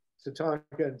 Justin, Tatanka,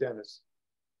 and Dennis.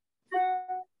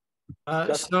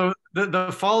 So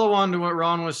the follow-on to what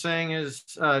Ron was saying is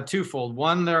twofold.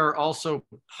 One, there are also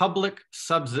public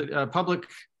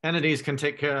entities can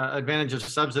take advantage of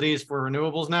subsidies for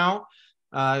renewables now.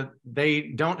 They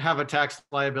don't have a tax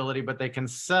liability, but they can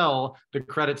sell the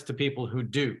credits to people who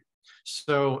do.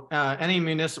 So any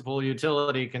municipal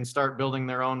utility can start building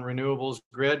their own renewables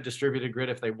grid, distributed grid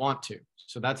if they want to.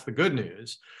 So that's the good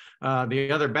news. The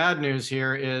other bad news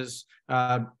here is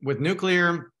with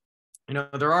nuclear, you know,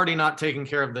 they're already not taking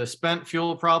care of the spent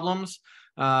fuel problems,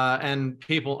 and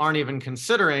people aren't even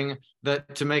considering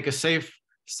that to make a safe,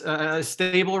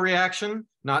 stable reaction,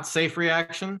 not safe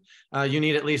reaction, you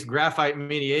need at least graphite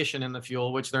mediation in the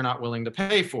fuel, which they're not willing to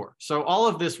pay for. So all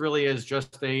of this really is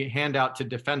just a handout to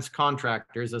defense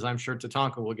contractors, as I'm sure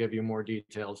Tatanka will give you more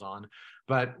details on.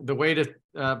 But the way to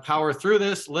power through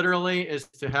this literally is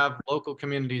to have local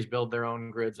communities build their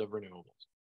own grids of renewables.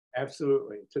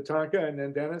 Absolutely. Tatanka and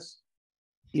then Dennis?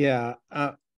 Yeah,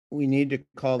 we need to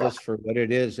call this for what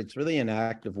it is. It's really an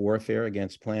act of warfare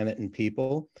against planet and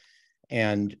people.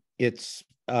 And it's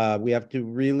we have to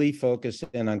really focus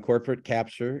in on corporate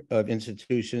capture of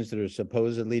institutions that are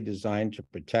supposedly designed to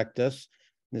protect us.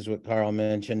 This is what Carl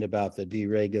mentioned about the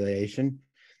deregulation.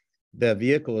 The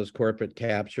vehicle is corporate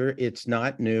capture. It's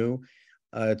not new.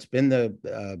 It's been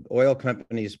the oil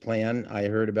company's plan. I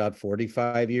heard about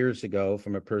 45 years ago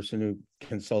from a person who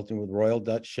consulting with Royal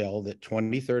Dutch Shell that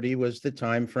 2030 was the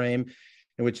time frame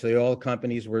in which the oil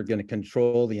companies were going to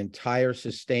control the entire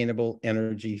sustainable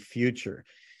energy future.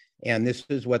 And this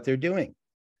is what they're doing.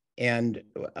 And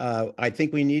I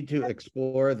think we need to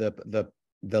explore the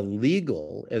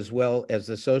legal as well as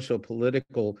the social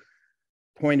political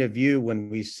point of view when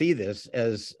we see this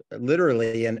as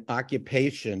literally an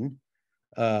occupation,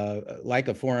 like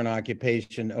a foreign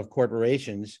occupation of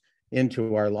corporations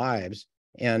into our lives,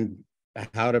 and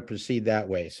how to proceed that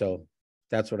way. So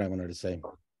that's what I wanted to say.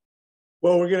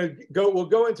 Well, we'll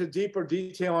go into deeper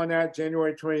detail on that.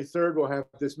 January 23rd, we'll have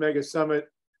this mega summit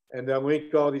and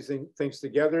link all these things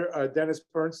together. Dennis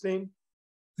Bernstein.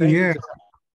 Thank you.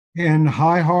 And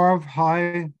hi, Harv.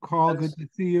 Hi, Carl. Good to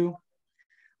see you.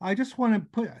 I just want to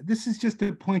put, this is just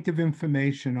a point of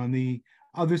information on the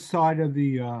other side of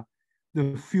the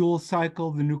fuel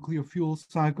cycle, the nuclear fuel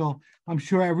cycle. I'm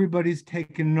sure everybody's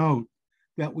taken note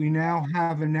that we now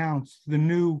have announced the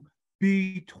new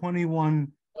B-21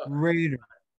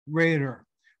 Raider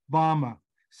bomber.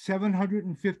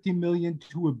 $750 million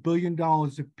to $1 billion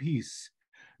apiece.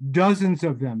 Dozens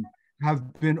of them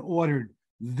have been ordered.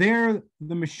 They're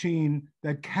the machine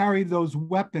that carry those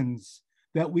weapons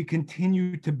that we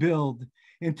continue to build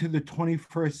into the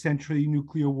 21st century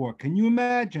nuclear war. Can you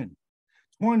imagine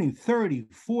 20, 30,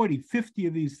 40, 50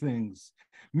 of these things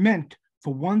meant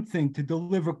for one thing, to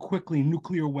deliver quickly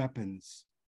nuclear weapons?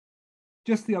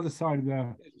 Just the other side of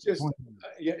the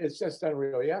yeah, it's just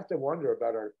unreal. You have to wonder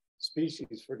about our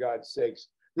species, for God's sakes.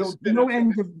 No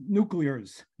end of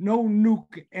nuclears. No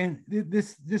nuke, and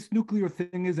this nuclear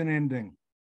thing isn't ending.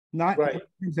 Not right. In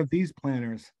terms of these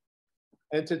planners.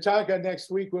 And Tatanka, next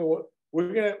week we're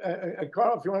gonna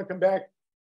Carl, if you want to come back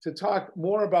to talk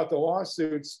more about the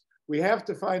lawsuits, we have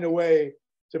to find a way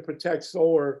to protect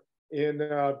solar in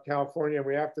California, and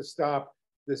we have to stop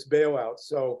this bailout.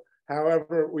 So,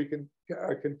 however, we can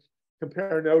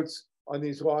compare notes on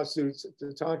these lawsuits.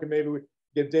 Tatanka, maybe we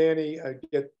get Danny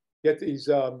get these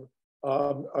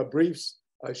briefs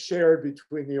shared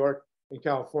between New York and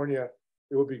California.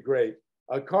 It would be great.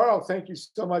 Carl, thank you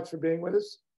so much for being with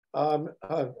us.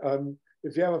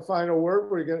 If you have a final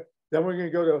word, we're gonna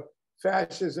go to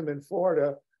fascism in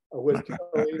Florida with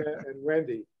Carolina and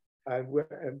Wendy, and we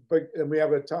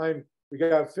have a time. We got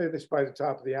to finish by the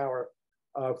top of the hour.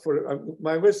 For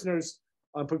my listeners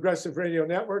on Progressive Radio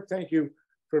Network, thank you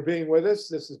for being with us.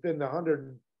 This has been the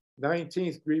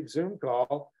 119th Grief Zoom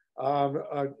call.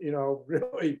 You know,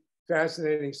 really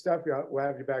fascinating stuff. We'll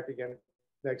have you back again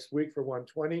next week for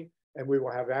 120, and we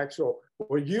will have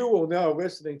well, you will know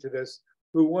listening to this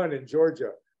who won in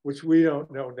Georgia, which we don't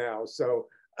know now. So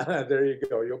there you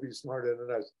go. You'll be smarter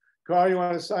than us. Carl, you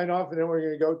want to sign off, and then we're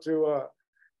going to go to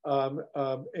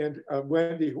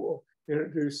Wendy, who will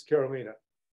introduce Carolina.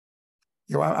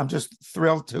 You know, I'm just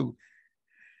thrilled to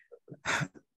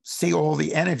see all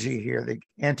the energy here, the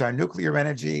anti-nuclear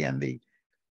energy and the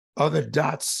other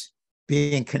dots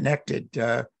being connected.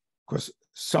 Of course,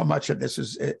 so much of this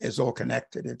is all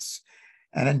connected.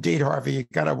 And indeed, Harvey, you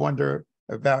got to wonder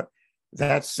about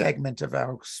that segment of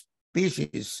our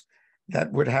species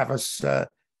that would have us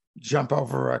jump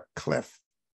over a cliff.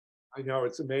 I know,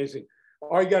 it's amazing.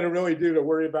 All you got to really do to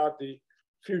worry about the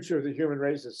future of the human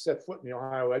race is set foot in the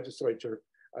Ohio legislature.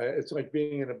 It's like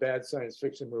being in a bad science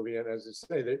fiction movie. And as I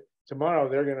say, tomorrow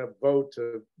they're going to vote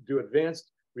to do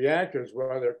advanced reactors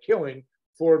while they're killing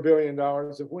 $4 billion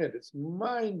of wind. It's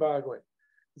mind-boggling.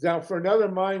 Now, for another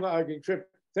mind-boggling trip,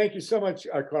 thank you so much,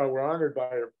 Carl. We're honored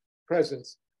by your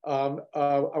presence. I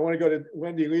want to go to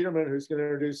Wendy Lederman, who's going to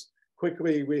introduce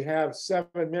quickly. We have 7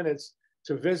 minutes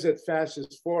to visit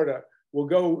fascist Florida. We'll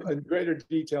go in greater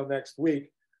detail next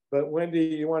week. But Wendy,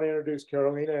 you want to introduce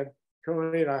Carolina? And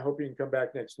Carolina, I hope you can come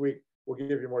back next week. We'll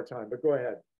give you more time, but go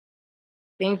ahead.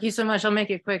 Thank you so much. I'll make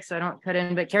it quick so I don't cut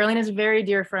in. But Carolina is a very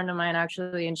dear friend of mine,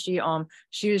 actually, and she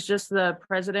was just the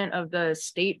president of the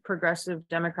State Progressive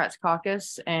Democrats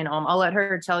Caucus, and I'll let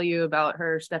her tell you about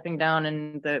her stepping down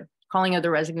and the calling of the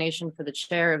resignation for the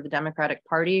chair of the Democratic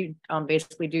Party,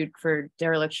 basically due for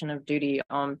dereliction of duty.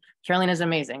 Carolina is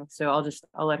amazing, so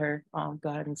I'll let her go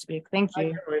ahead and speak. Thank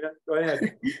you. Hi, Carolina. Go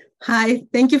ahead. Hi,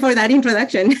 thank you for that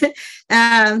introduction.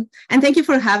 And thank you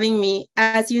for having me.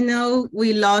 As you know,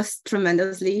 we lost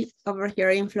tremendously over here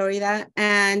in Florida,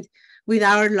 and with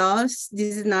our loss,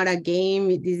 this is not a game.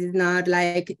 This is not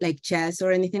like chess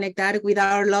or anything like that. With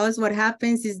our loss, what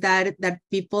happens is that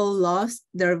people lost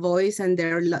their voice, and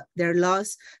their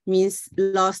loss means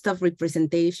loss of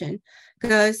representation.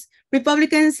 Because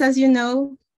Republicans, as you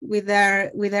know, with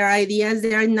their ideas,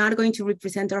 they are not going to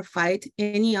represent or fight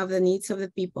any of the needs of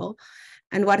the people.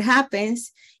 And what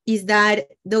happens is that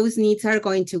those needs are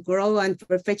going to grow and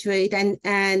perpetuate.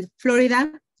 And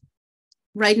Florida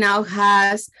right now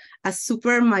has a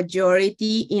super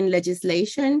majority in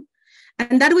legislation.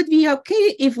 And that would be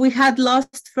okay if we had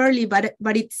lost fairly, but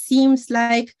it seems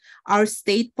like our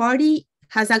state party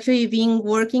has actually been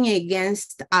working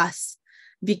against us,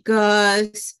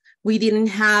 because we didn't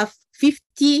have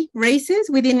 50 races.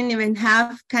 We didn't even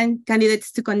have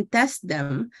candidates to contest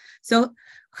them. So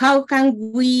how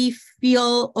can we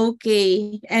feel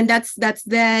okay? And that's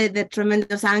the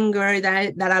tremendous anger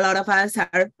that a lot of us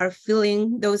are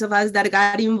feeling. Those of us that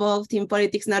got involved in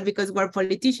politics, not because we're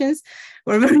politicians,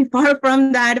 we're very far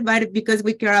from that, but because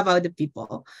we care about the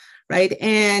people, right?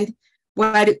 And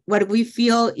what we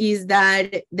feel is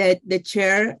that the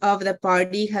chair of the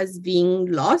party has been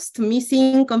lost,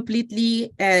 missing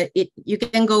completely. You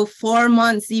can go 4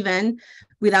 months even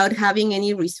without having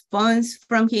any response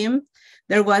from him.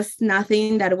 There was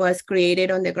nothing that was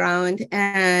created on the ground.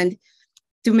 And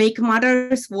to make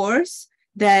matters worse,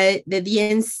 the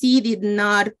DNC did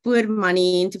not put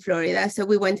money into Florida. So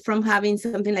we went from having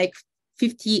something like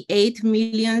 58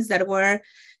 millions that were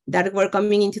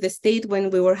coming into the state when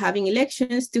we were having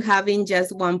elections to having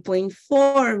just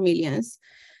 1.4 millions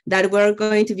that were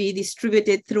going to be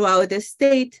distributed throughout the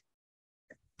state.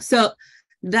 So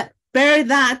that pair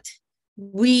that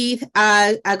with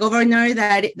a governor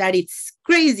that it's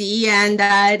crazy and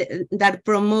that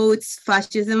promotes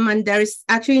fascism, and there's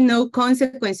actually no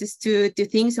consequences to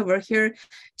things over here.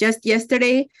 Just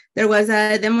yesterday, there was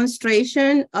a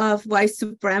demonstration of white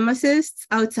supremacists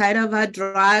outside of a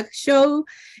drag show.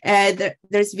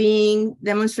 There's been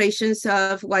demonstrations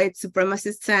of white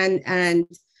supremacists and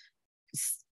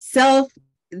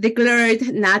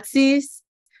self-declared Nazis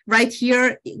right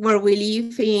here where we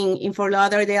live in Fort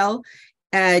Lauderdale.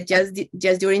 Just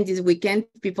during this weekend,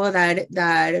 people that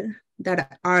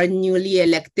are newly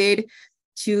elected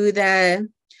to the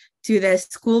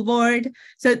school board.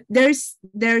 So there's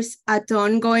a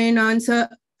ton going on. So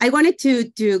I wanted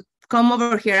to come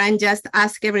over here and just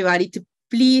ask everybody to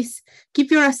please keep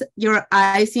your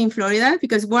eyes in Florida,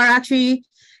 because we're actually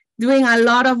doing a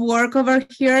lot of work over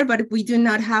here, but we do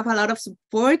not have a lot of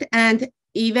support, and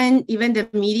even the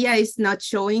media is not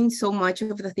showing so much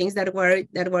of the things that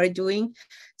we're doing.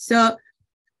 So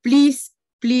please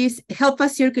help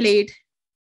us circulate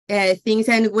things.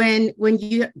 And when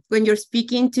you're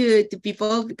speaking to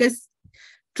people, because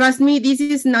trust me, this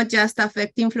is not just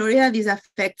affecting Florida, this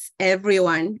affects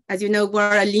everyone. As you know,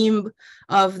 we're a limb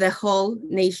of the whole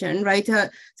nation, right?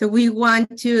 So we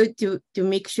want to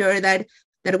make sure that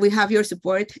we have your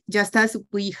support just as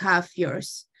we have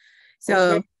yours.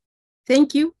 So okay.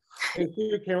 Thank you. Thank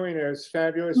you, Carolina. It's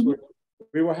fabulous.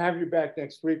 We will have you back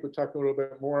next week. We'll talk a little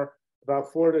bit more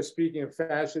about Florida. Speaking of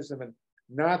fascism and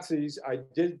Nazis, I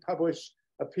did publish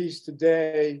a piece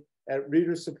today at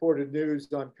Reader-Supported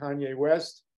News on Kanye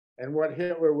West and what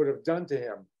Hitler would have done to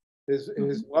him. His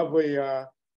lovely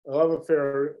love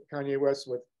affair, Kanye West,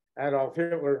 with Adolf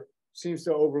Hitler seems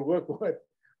to overlook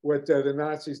what the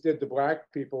Nazis did to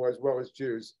Black people as well as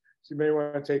Jews. So you may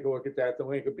want to take a look at that. The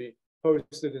link will be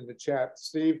posted in the chat.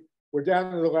 Steve, we're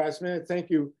down to the last minute. Thank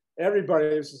you, everybody.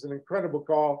 This is an incredible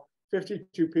call.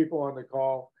 52 people on the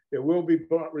call. It will be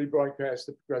rebroadcast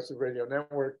to Progressive Radio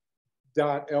Network,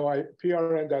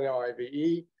 prn.live.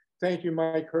 Thank you,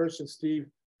 Mike Hirsch and Steve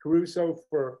Caruso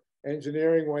for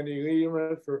engineering, Wendy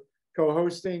Lederman for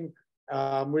co-hosting.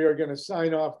 We are going to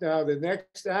sign off now. The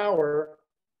next hour,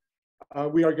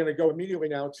 we are going to go immediately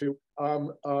now to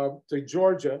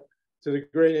Georgia, to the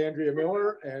great Andrea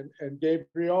Miller and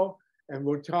Gabriel, and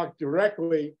we'll talk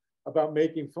directly about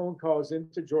making phone calls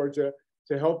into Georgia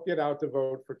to help get out the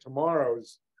vote for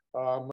tomorrow's